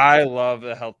cetera. I love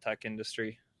the health tech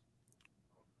industry.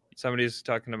 Somebody's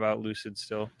talking about Lucid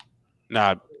still.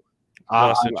 No, I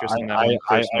lost interest in that one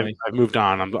personally. I've moved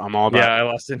on. I'm all about. Yeah, I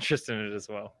lost interest in it as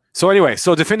well. So anyway,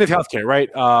 Definitive Healthcare,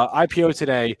 right? IPO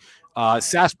today,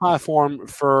 SaaS platform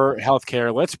for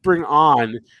healthcare. Let's bring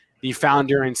on the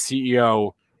founder and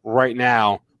CEO right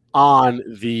now on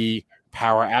the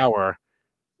Power Hour.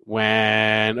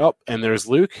 And there's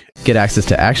Luke. Get access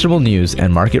to actionable news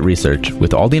and market research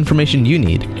with all the information you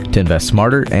need to invest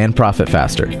smarter and profit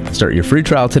faster. Start your free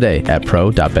trial today at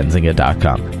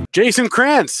pro.benzinga.com. Jason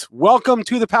Krantz, welcome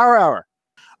to the Power Hour.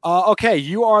 Okay,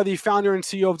 you are the founder and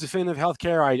CEO of Definitive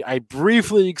Healthcare. I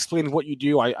briefly explained what you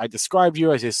do. I described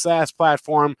you as a SaaS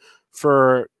platform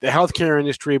for the healthcare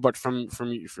industry, but from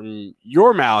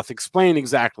your mouth, explain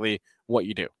exactly what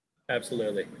you do.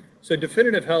 Absolutely. So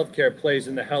Definitive Healthcare plays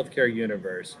in the healthcare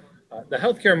universe. The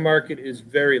healthcare market is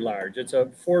very large. It's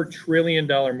a $4 trillion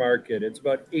market. It's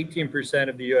about 18%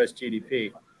 of the US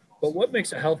GDP. But what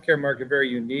makes a healthcare market very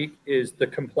unique is the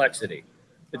complexity.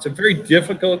 It's a very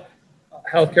difficult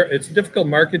it's a difficult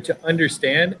market to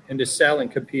understand and to sell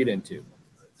and compete into.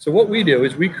 So what we do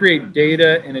is we create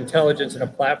data and intelligence in a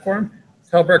platform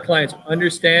to help our clients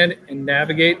understand and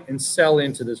navigate and sell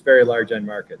into this very large end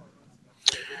market.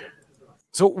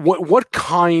 So what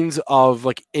kinds of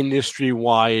like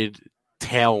industry-wide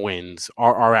tailwinds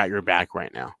are at your back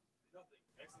right now?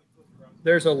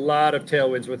 There's a lot of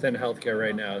tailwinds within healthcare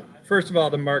right now. First of all,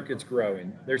 the market's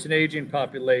growing. There's an aging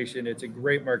population. It's a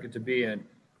great market to be in.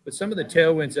 But some of the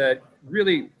tailwinds that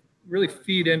really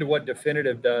feed into what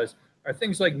Definitive does are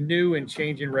things like new and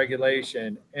changing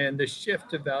regulation and the shift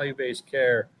to value-based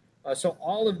care. So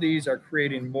all of these are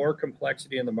creating more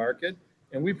complexity in the market.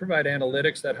 And we provide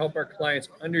analytics that help our clients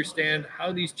understand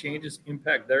how these changes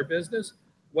impact their business,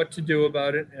 what to do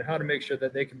about it, and how to make sure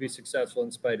that they can be successful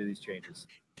in spite of these changes.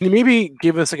 Can you maybe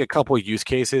give us like a couple of use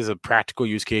cases, of practical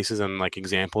use cases, and like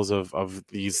examples of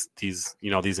these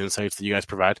insights that you guys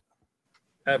provide?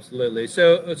 Absolutely.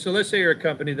 So let's say you're a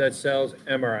company that sells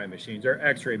MRI machines or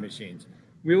X-ray machines.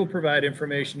 We will provide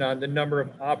information on the number of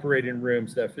operating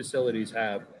rooms that facilities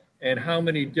have and how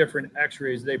many different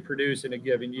X-rays they produce in a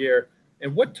given year.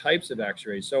 And what types of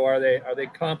X-rays? So are they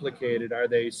complicated? Are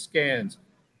they scans?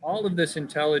 All of this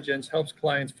intelligence helps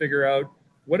clients figure out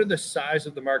what are the size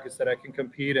of the markets that I can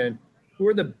compete in, who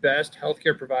are the best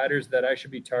healthcare providers that I should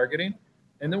be targeting,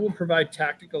 and then we'll provide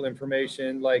tactical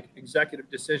information like executive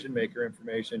decision maker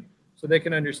information so they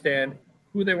can understand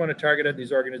who they want to target at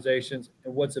these organizations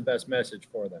and what's the best message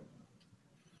for them.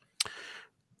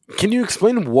 Can you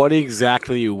explain what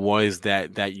exactly it was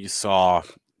that you saw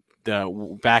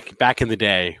back in the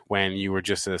day when you were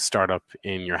just a startup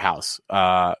in your house?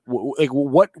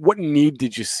 What need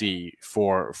did you see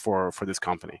for this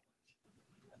company?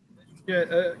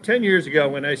 Yeah, 10 years ago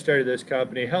when I started this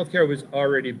company, healthcare was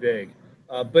already big,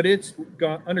 but it's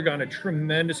undergone a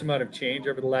tremendous amount of change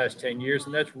over the last 10 years,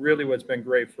 and that's really what's been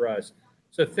great for us.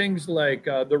 So things like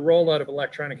the rollout of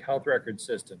electronic health record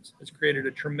systems has created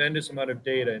a tremendous amount of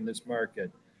data in this market.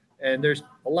 And there's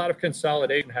a lot of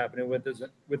consolidation happening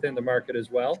within the market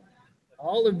as well.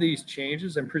 all of these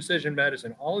changes in precision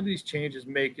medicine, all of these changes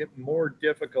make it more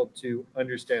difficult to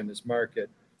understand this market.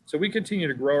 So we continue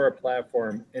to grow our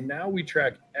platform, and now we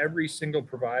track every single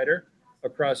provider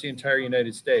across the entire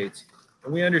United States.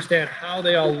 And we understand how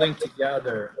they all link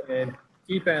together and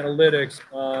deep analytics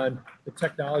on the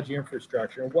technology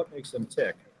infrastructure and what makes them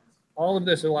tick. All of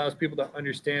this allows people to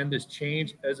understand this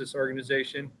change as this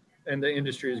organization and the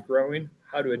industry is growing,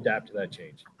 how to adapt to that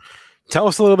change. Tell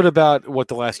us a little bit about what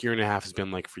the last year and a half has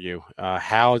been like for you.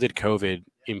 How did COVID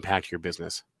impact your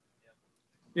business?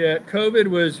 Yeah, COVID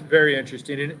was very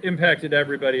interesting. It impacted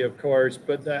everybody, of course,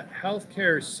 but the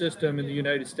healthcare system in the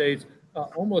United States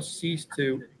almost ceased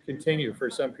to continue for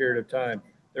some period of time.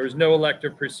 There was no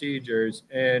elective procedures,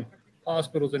 and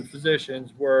hospitals and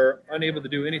physicians were unable to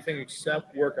do anything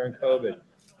except work on COVID.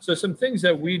 So some things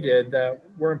that we did that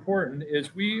were important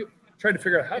is we tried to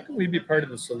figure out how can we be part of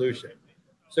the solution.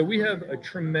 So we have a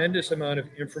tremendous amount of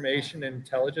information and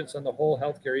intelligence on the whole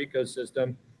healthcare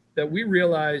ecosystem that we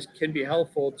realize can be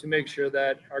helpful to make sure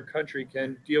that our country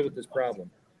can deal with this problem.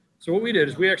 So what we did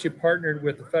is we actually partnered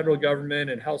with the federal government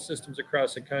and health systems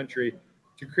across the country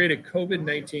to create a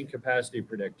COVID-19 capacity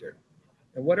predictor.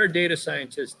 And what our data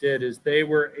scientists did is they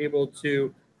were able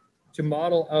to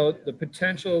model out the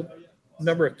potential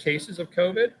number of cases of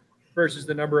COVID versus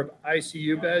the number of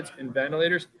ICU beds and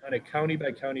ventilators on a county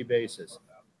by county basis.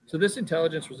 So this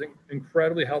intelligence was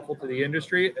incredibly helpful to the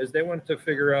industry as they wanted to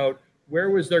figure out where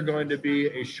was there going to be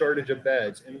a shortage of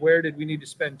beds and where did we need to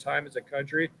spend time as a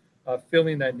country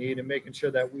filling that need and making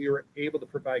sure that we were able to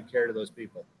provide care to those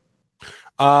people.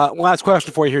 Last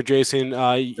question for you here, Jason.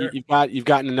 Sure. You've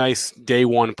gotten a nice day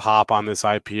one pop on this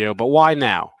IPO, but why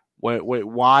now?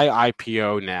 Why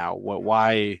IPO now?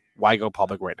 Why go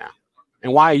public right now?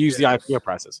 And why use the IPO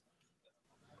process?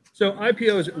 So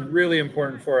IPO is really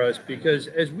important for us because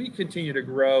as we continue to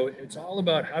grow, it's all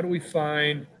about how do we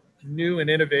find new and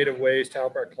innovative ways to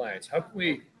help our clients? How can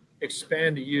we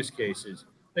expand the use cases?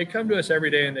 They come to us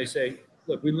every day and they say,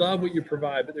 look, we love what you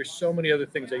provide, but there's so many other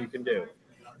things that you can do.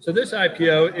 So this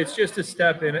IPO, it's just a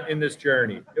step in this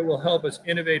journey. It will help us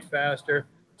innovate faster,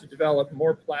 to develop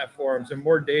more platforms and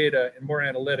more data and more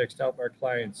analytics to help our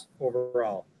clients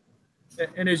overall.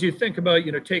 And as you think about,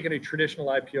 taking a traditional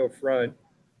IPO front,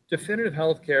 Definitive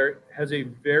Healthcare has a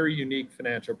very unique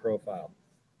financial profile.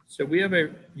 So we have a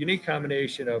unique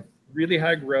combination of really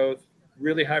high growth,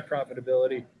 really high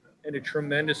profitability, and a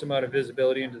tremendous amount of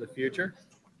visibility into the future.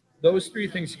 Those three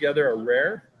things together are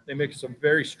rare. They make us a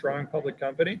very strong public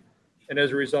company. And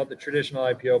as a result, the traditional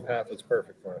IPO path is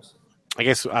perfect for us. I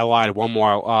guess I lied. One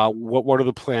more. What are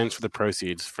the plans for the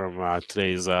proceeds from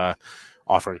today's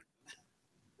offering?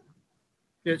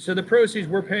 Yeah, so the proceeds,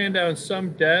 we're paying down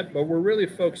some debt, but we're really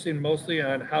focusing mostly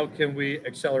on how can we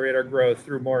accelerate our growth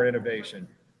through more innovation.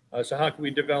 So how can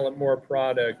we develop more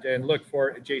product and look for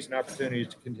adjacent opportunities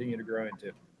to continue to grow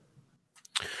into?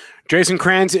 Jason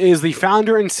Krantz is the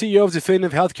founder and CEO of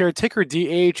Definitive Healthcare, ticker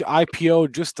DH,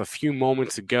 IPO just a few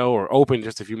moments ago, or opened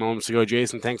just a few moments ago.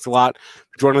 Jason, thanks a lot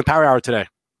for joining the Power Hour today.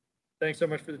 Thanks so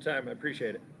much for the time. I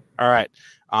appreciate it. All right.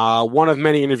 One of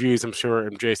many interviews I'm sure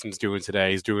Jason's doing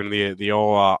today. He's doing the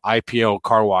old IPO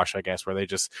car wash, I guess, where they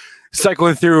just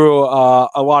cycle through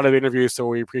a lot of interviews. So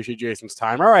we appreciate Jason's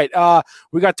time. All right.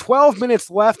 We got 12 minutes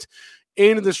left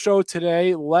into the show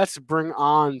today. Let's bring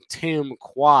on Tim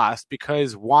Quast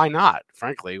because why not?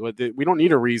 Frankly, we don't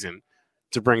need a reason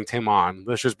to bring Tim on.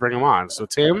 Let's just bring him on. So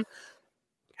Tim,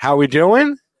 how we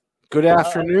doing? Good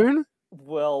afternoon.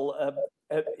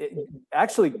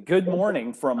 Actually, good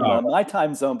morning from my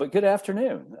time zone, but good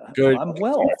afternoon. Good. I'm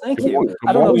well, thank you.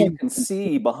 I don't know if you can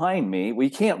see behind me. We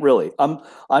can't really.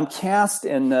 I'm cast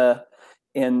in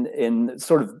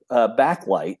sort of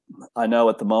backlight. I know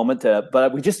at the moment,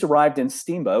 but we just arrived in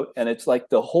Steamboat, and it's like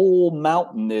the whole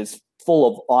mountain is full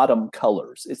of autumn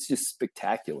colors. It's just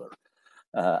spectacular.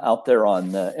 Out there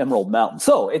on Emerald Mountain.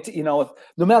 So it's, no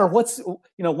matter what's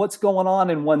going on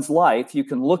in one's life, you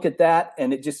can look at that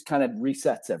and it just kind of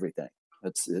resets everything.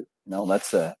 That's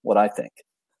what I think.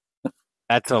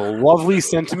 That's a lovely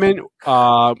sentiment.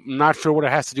 I'm not sure what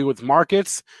it has to do with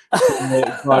markets,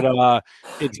 but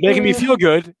it's making me feel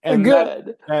good. And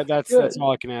good. That's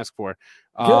all I can ask for.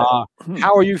 How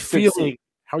are you feeling?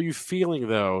 How are you feeling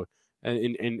though,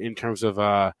 in terms of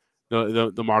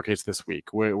the markets this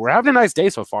week? We're having a nice day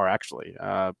so far, actually,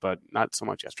 but not so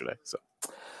much yesterday. So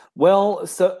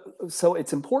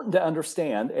it's important to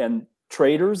understand, and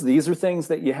traders, these are things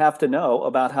that you have to know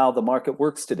about how the market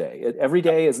works today. Every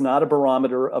day is not a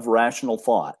barometer of rational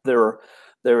thought. There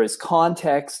there is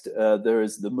context, there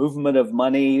is the movement of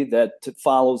money that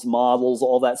follows models,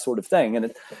 all that sort of thing.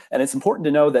 And it's important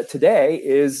to know that today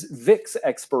is VIX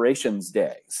expirations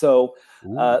day. So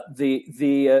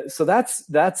so that's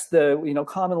the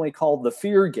commonly called the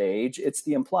fear gauge. It's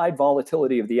the implied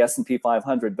volatility of the S&P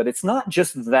 500, but it's not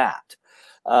just that.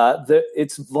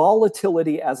 It's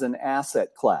volatility as an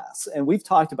asset class, and we've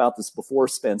talked about this before,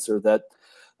 Spencer. That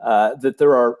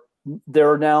there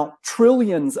are now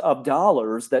trillions of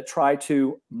dollars that try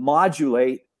to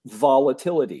modulate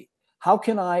volatility. How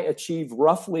can I achieve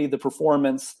roughly the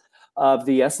performance of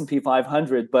the S&P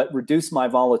 500, but reduce my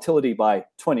volatility by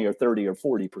 20 or 30 or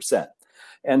 40%?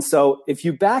 And so if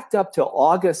you backed up to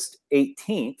August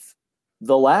 18th,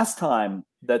 the last time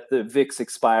that the VIX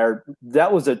expired,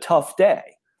 that was a tough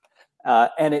day.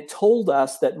 And it told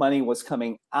us that money was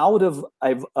coming out of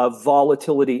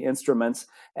volatility instruments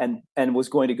and was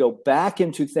going to go back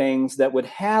into things that would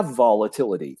have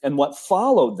volatility. And what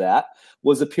followed that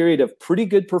was a period of pretty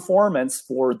good performance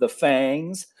for the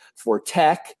FANGs, for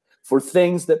tech, for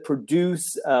things that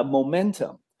produce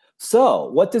momentum. So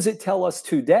what does it tell us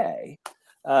today,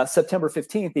 September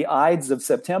 15th, the Ides of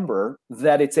September,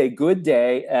 that it's a good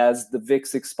day as the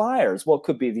VIX expires? Well, it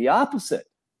could be the opposite.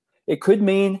 It could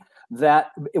mean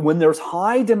that when there's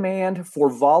high demand for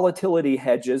volatility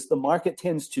hedges, the market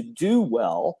tends to do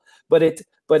well, but it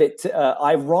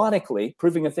ironically,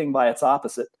 proving a thing by its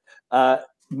opposite,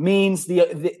 means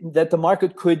that the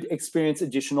market could experience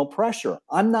additional pressure.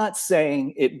 I'm not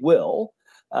saying it will,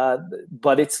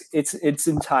 but it's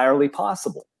entirely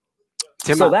possible.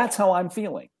 Tim, so that's how I'm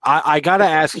feeling. I got to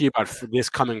ask you about this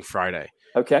coming Friday.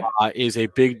 Okay, is a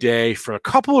big day for a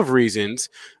couple of reasons,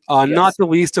 not the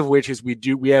least of which is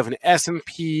we have an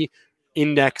S&P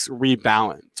index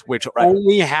rebalance, which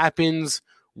only happens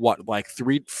like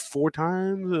 3-4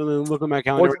 times. Look at my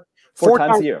calendar. Four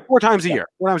times a year. 4 times a year.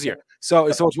 4 times a year. So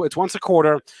it's once a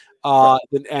quarter.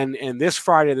 And this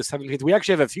Friday, the 17th, we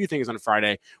actually have a few things on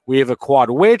Friday. We have a quad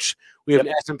witch. We have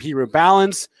an S&P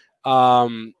rebalance. I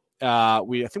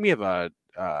think we have a.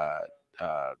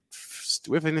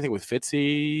 Do we have anything with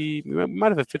Fitzy? We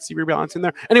might have a Fitzy rebalance in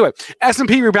there. Anyway,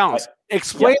 S&P rebalance.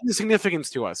 Explain the significance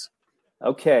to us.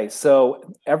 Okay,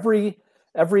 so every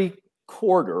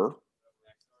quarter,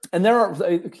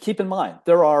 and keep in mind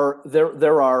there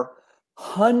are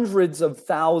hundreds of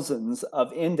thousands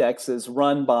of indexes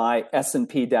run by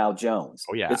S&P Dow Jones.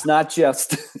 Oh yeah, it's not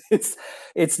just and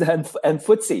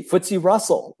FTSE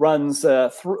Russell runs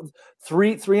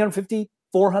 350.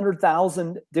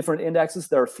 400,000 different indexes.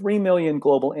 There are 3 million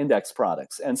global index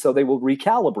products. And so they will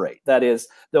recalibrate. That is,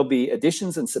 there'll be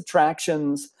additions and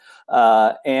subtractions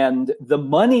and the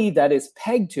money that is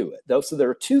pegged to it. So there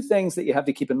are two things that you have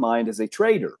to keep in mind as a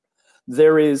trader.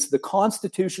 There is the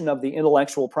constitution of the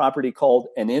intellectual property called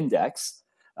an index.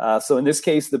 So in this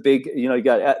case, the big, you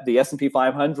got the S&P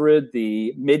 500,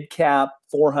 the mid cap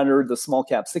 400, the small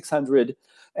cap 600,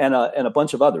 and a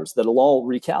bunch of others that'll all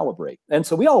recalibrate. And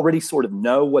so we already sort of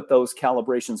know what those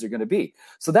calibrations are going to be.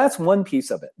 So that's one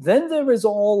piece of it. Then there is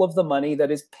all of the money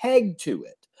that is pegged to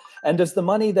it. And does the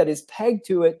money that is pegged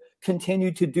to it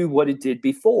continue to do what it did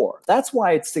before? That's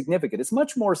why it's significant. It's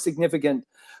much more significant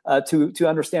to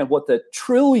understand what the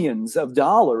trillions of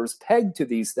dollars pegged to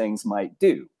these things might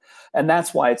do. And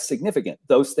that's why it's significant.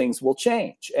 Those things will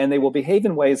change, and they will behave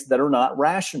in ways that are not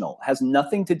rational. It has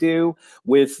nothing to do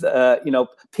with,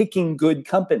 picking good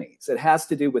companies. It has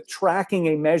to do with tracking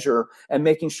a measure and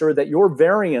making sure that your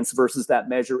variance versus that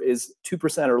measure is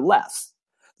 2% or less.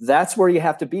 That's where you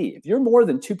have to be. If you're more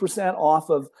than 2% off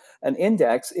of an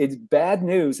index, it's bad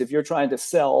news if you're trying to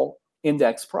sell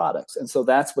index products. And so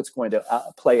that's what's going to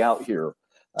play out here,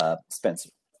 Spencer.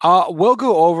 We'll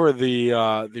go over the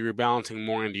rebalancing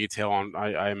more in detail on,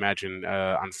 I imagine,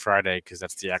 on Friday, because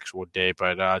that's the actual day.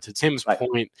 But to Tim's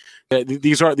point,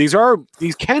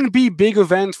 these can be big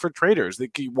events for traders.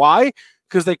 Why?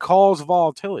 Because they cause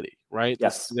volatility, right?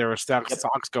 Yes. There are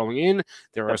stocks going in,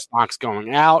 there are stocks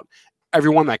going out.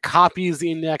 Everyone that copies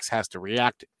the index has to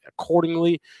react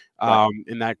accordingly,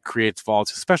 and that creates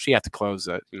volatility, especially at the close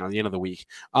at the end of the week.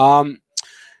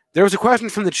 There was a question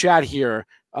from the chat here.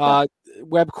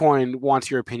 Webcoin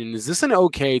wants your opinion. Is this an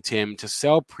okay, Tim, to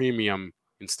sell premium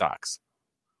in stocks?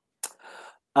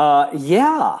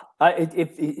 Yes.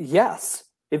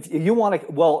 If you want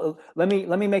to, well, let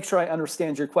me make sure I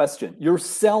understand your question. You're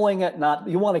selling it,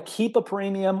 you want to keep a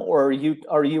premium, or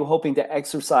are you hoping to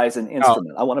exercise an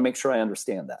instrument? I want to make sure I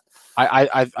understand that.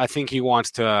 I think he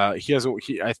wants to. He doesn't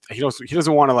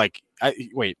want to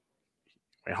wait.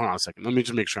 Hold on a second. Let me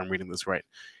just make sure I'm reading this right.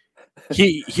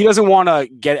 He doesn't want to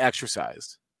get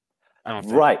exercised. I don't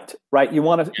think. Right. You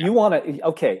want to.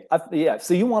 Okay. Yeah.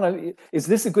 So you want to. Is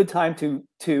this a good time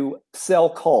to sell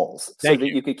calls so that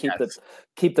you could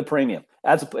keep the premium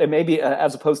as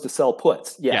opposed to sell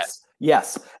puts?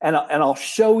 Yes. And I'll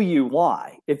show you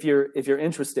why if you're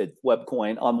interested,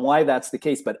 Webcoin, on why that's the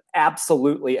case. But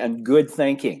absolutely, and good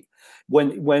thinking.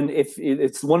 If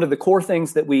it's one of the core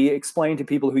things that we explain to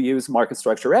people who use Market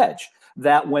Structure Edge,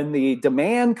 that when the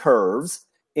demand curves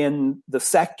in the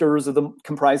sectors of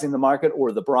comprising the market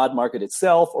or the broad market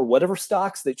itself or whatever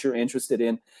stocks that you're interested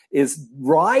in is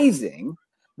rising,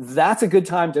 that's a good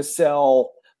time to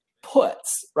sell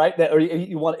puts, right?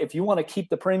 If you want to keep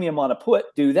the premium on a put,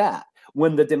 do that.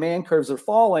 When the demand curves are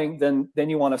falling, then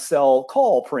you want to sell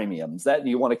call premiums. That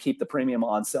you want to keep the premium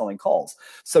on selling calls.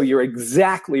 So you're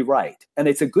exactly right, and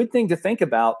it's a good thing to think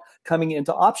about coming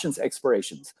into options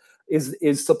expirations.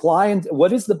 Is supply and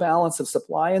what is the balance of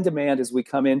supply and demand as we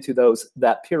come into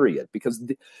that period? Because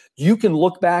you can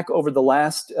look back over the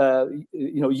last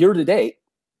year to date,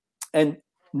 and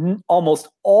almost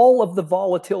all of the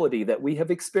volatility that we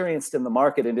have experienced in the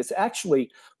market, and it's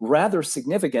actually rather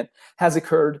significant, has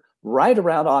occurred right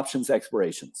around options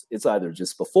expirations. It's either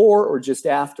just before or just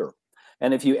after.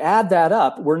 And if you add that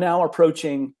up, we're now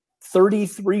approaching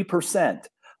 33%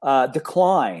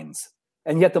 declines.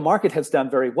 And yet the market has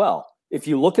done very well if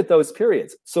you look at those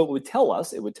periods. So it would tell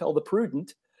the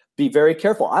prudent, be very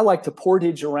careful. I like to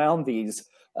portage around these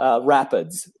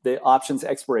rapids, the options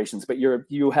expirations, but you've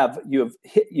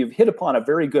hit upon a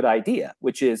very good idea,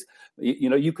 which is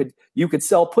you could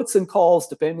sell puts and calls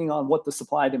depending on what the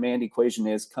supply demand equation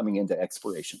is coming into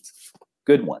expirations.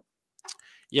 Good one.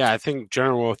 Yeah, I think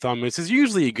general rule of thumb is it's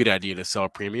usually a good idea to sell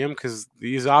premium because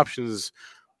these options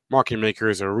market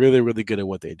makers are really, really good at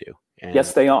what they do. And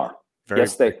yes, they are.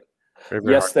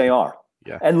 They are.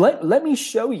 Yeah. And let me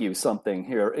show you something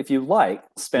here, if you like,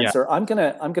 Spencer. Yeah.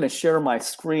 I'm gonna share my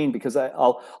screen because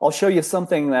I'll show you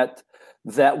something that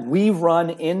we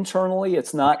run internally.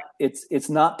 It's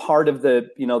not part of the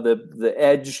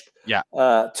Edge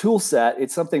tool set.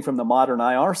 It's something from the modern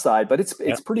IR side, but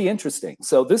it's pretty interesting.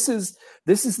 So this is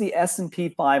the S&P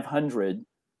 500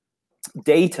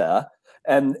 data.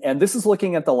 And this is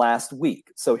looking at the last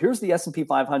week. So here's the S&P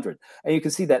 500. And you can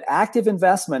see that active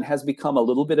investment has become a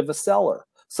little bit of a seller.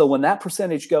 So when that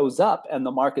percentage goes up and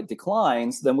the market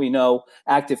declines, then we know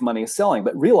active money is selling.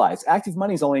 But realize active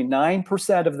money is only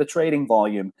 9% of the trading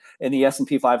volume in the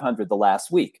S&P 500 the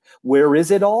last week. Where is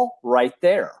it all? Right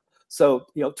there. So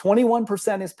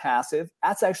 21% is passive.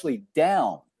 That's actually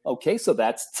down. Okay, so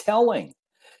that's telling.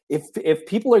 If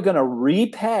people are going to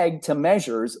repeg to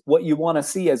measures, what you want to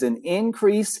see is an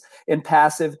increase in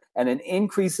passive and an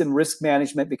increase in risk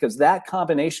management, because that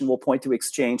combination will point to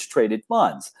exchange traded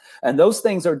funds. And those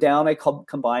things are down a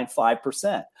combined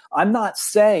 5%. I'm not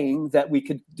saying that we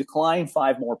could decline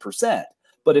 5% more,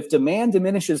 but if demand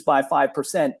diminishes by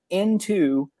 5%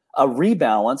 into a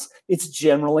rebalance, it's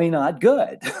generally not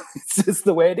good. It's just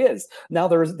the way it is. Now,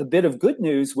 there's the bit of good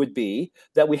news would be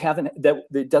that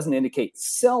that doesn't indicate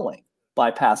selling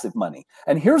by passive money.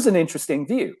 And here's an interesting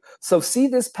view. So see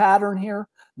this pattern here?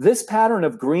 This pattern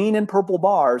of green and purple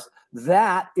bars,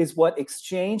 that is what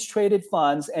exchange traded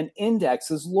funds and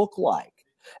indexes look like.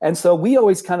 And so we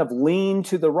always kind of lean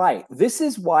to the right. This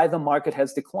is why the market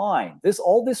has declined.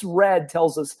 All this red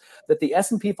tells us that the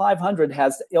S&P 500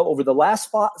 has, over the last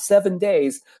 7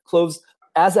 days, closed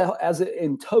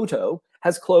in toto,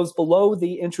 has closed below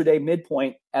the intraday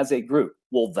midpoint as a group.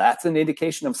 Well, that's an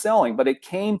indication of selling, but it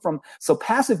came from, so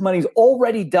passive money's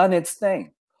already done its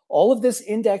thing. All of this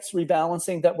index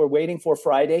rebalancing that we're waiting for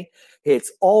Friday,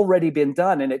 it's already been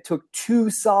done, and it took 2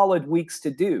 solid weeks to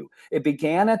do. It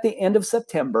began at the end of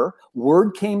September.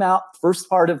 Word came out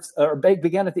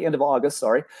began at the end of August,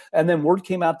 sorry, and then word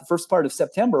came out the first part of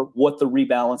September what the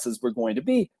rebalances were going to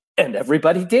be, and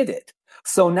everybody did it.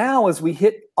 So now as we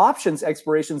hit options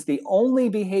expirations, the only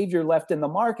behavior left in the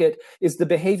market is the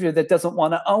behavior that doesn't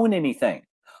want to own anything.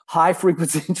 High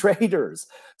frequency traders.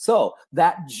 So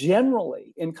that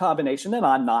generally in combination, and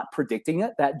I'm not predicting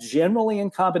it, that generally in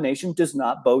combination does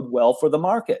not bode well for the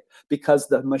market, because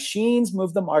the machines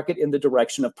move the market in the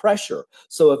direction of pressure.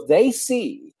 So if they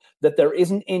see that there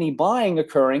isn't any buying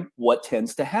occurring, what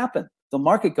tends to happen? The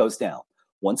market goes down.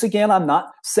 Once again, I'm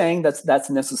not saying that's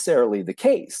necessarily the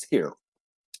case here,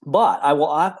 but I will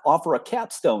offer a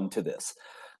capstone to this.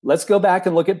 Let's go back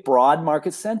and look at broad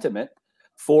market sentiment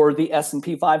for the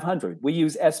S&P 500. We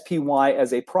use SPY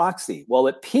as a proxy. Well,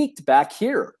 it peaked back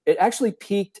here. It actually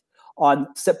peaked on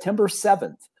September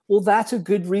 7th well, that's a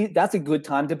good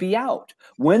time to be out.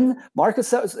 When market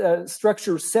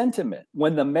structure sentiment,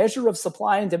 when the measure of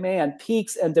supply and demand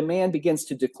peaks and demand begins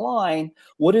to decline,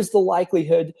 what is the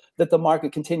likelihood that the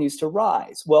market continues to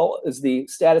rise? Well, as the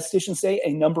statisticians say,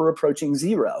 a number approaching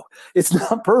zero. It's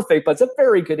not perfect, but it's a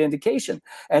very good indication.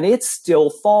 And it's still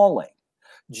falling.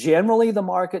 Generally, the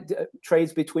market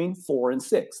trades between 4 and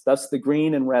 6. That's the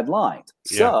green and red lines.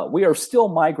 Yeah. So we are still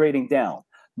migrating down.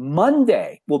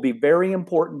 Monday will be very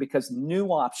important because new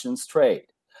options trade.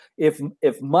 If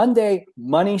Monday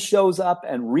money shows up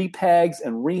and repegs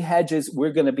and rehedges,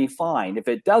 we're going to be fine. If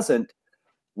it doesn't,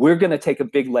 we're going to take a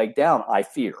big leg down, I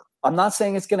fear. I'm not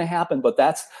saying it's going to happen, but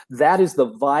that is the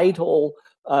vital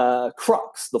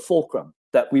crux, the fulcrum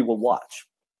that we will watch.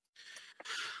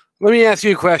 Let me ask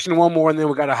you a question, one more, and then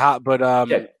we got a hot, but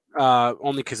Okay.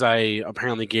 only because I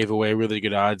apparently gave away really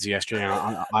good odds yesterday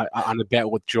on a bet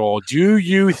with Joel. Do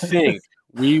you think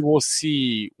we will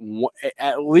see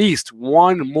at least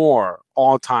one more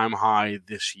all-time high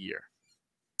this year?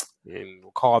 And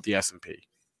we'll call it the S&P.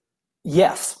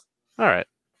 Yes. All right.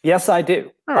 Yes, I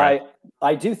do. All right.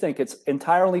 I do think it's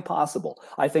entirely possible.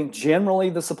 I think generally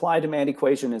the supply-demand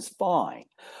equation is fine.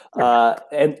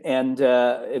 And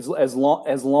as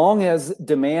long as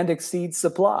demand exceeds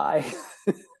supply,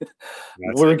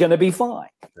 we're going to be fine.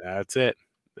 That's it.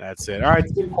 All right.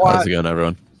 How's it going,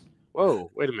 everyone?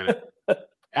 Whoa, wait a minute.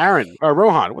 Aaron or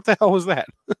Rohan, what the hell was that?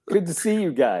 Good to see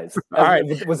you guys. All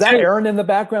right. Was that Aaron in the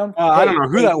background? I don't know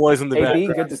who that was in the AB,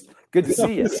 background. good to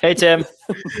see you. Hey, Tim.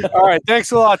 All right.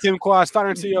 Thanks a lot, Tim Quast, founder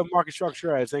and CEO of Market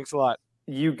Structure Edge. Thanks a lot.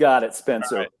 You got it,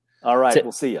 Spencer. All right,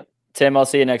 we'll see you. Tim, I'll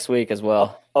see you next week as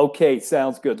well. Okay,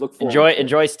 sounds good. Look forward to it.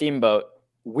 Enjoy Steamboat.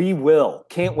 We will.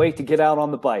 Can't wait to get out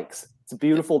on the bikes. It's a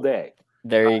beautiful day.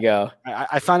 There you go.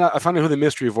 I found out who the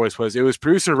mystery voice was. It was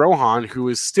producer Rohan, who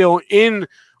is still in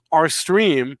our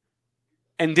stream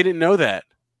and didn't know that.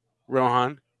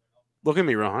 Rohan. Look at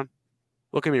me, Rohan.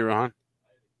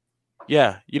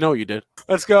 Yeah, you know what you did.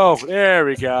 Let's go. There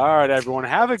we go. All right, everyone.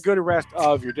 Have a good rest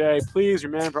of your day. Please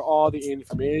remember all the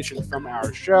information from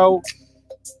our show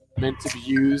meant to be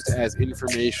used as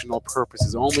informational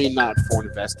purposes only, not for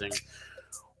investing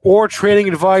or trading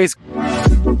advice.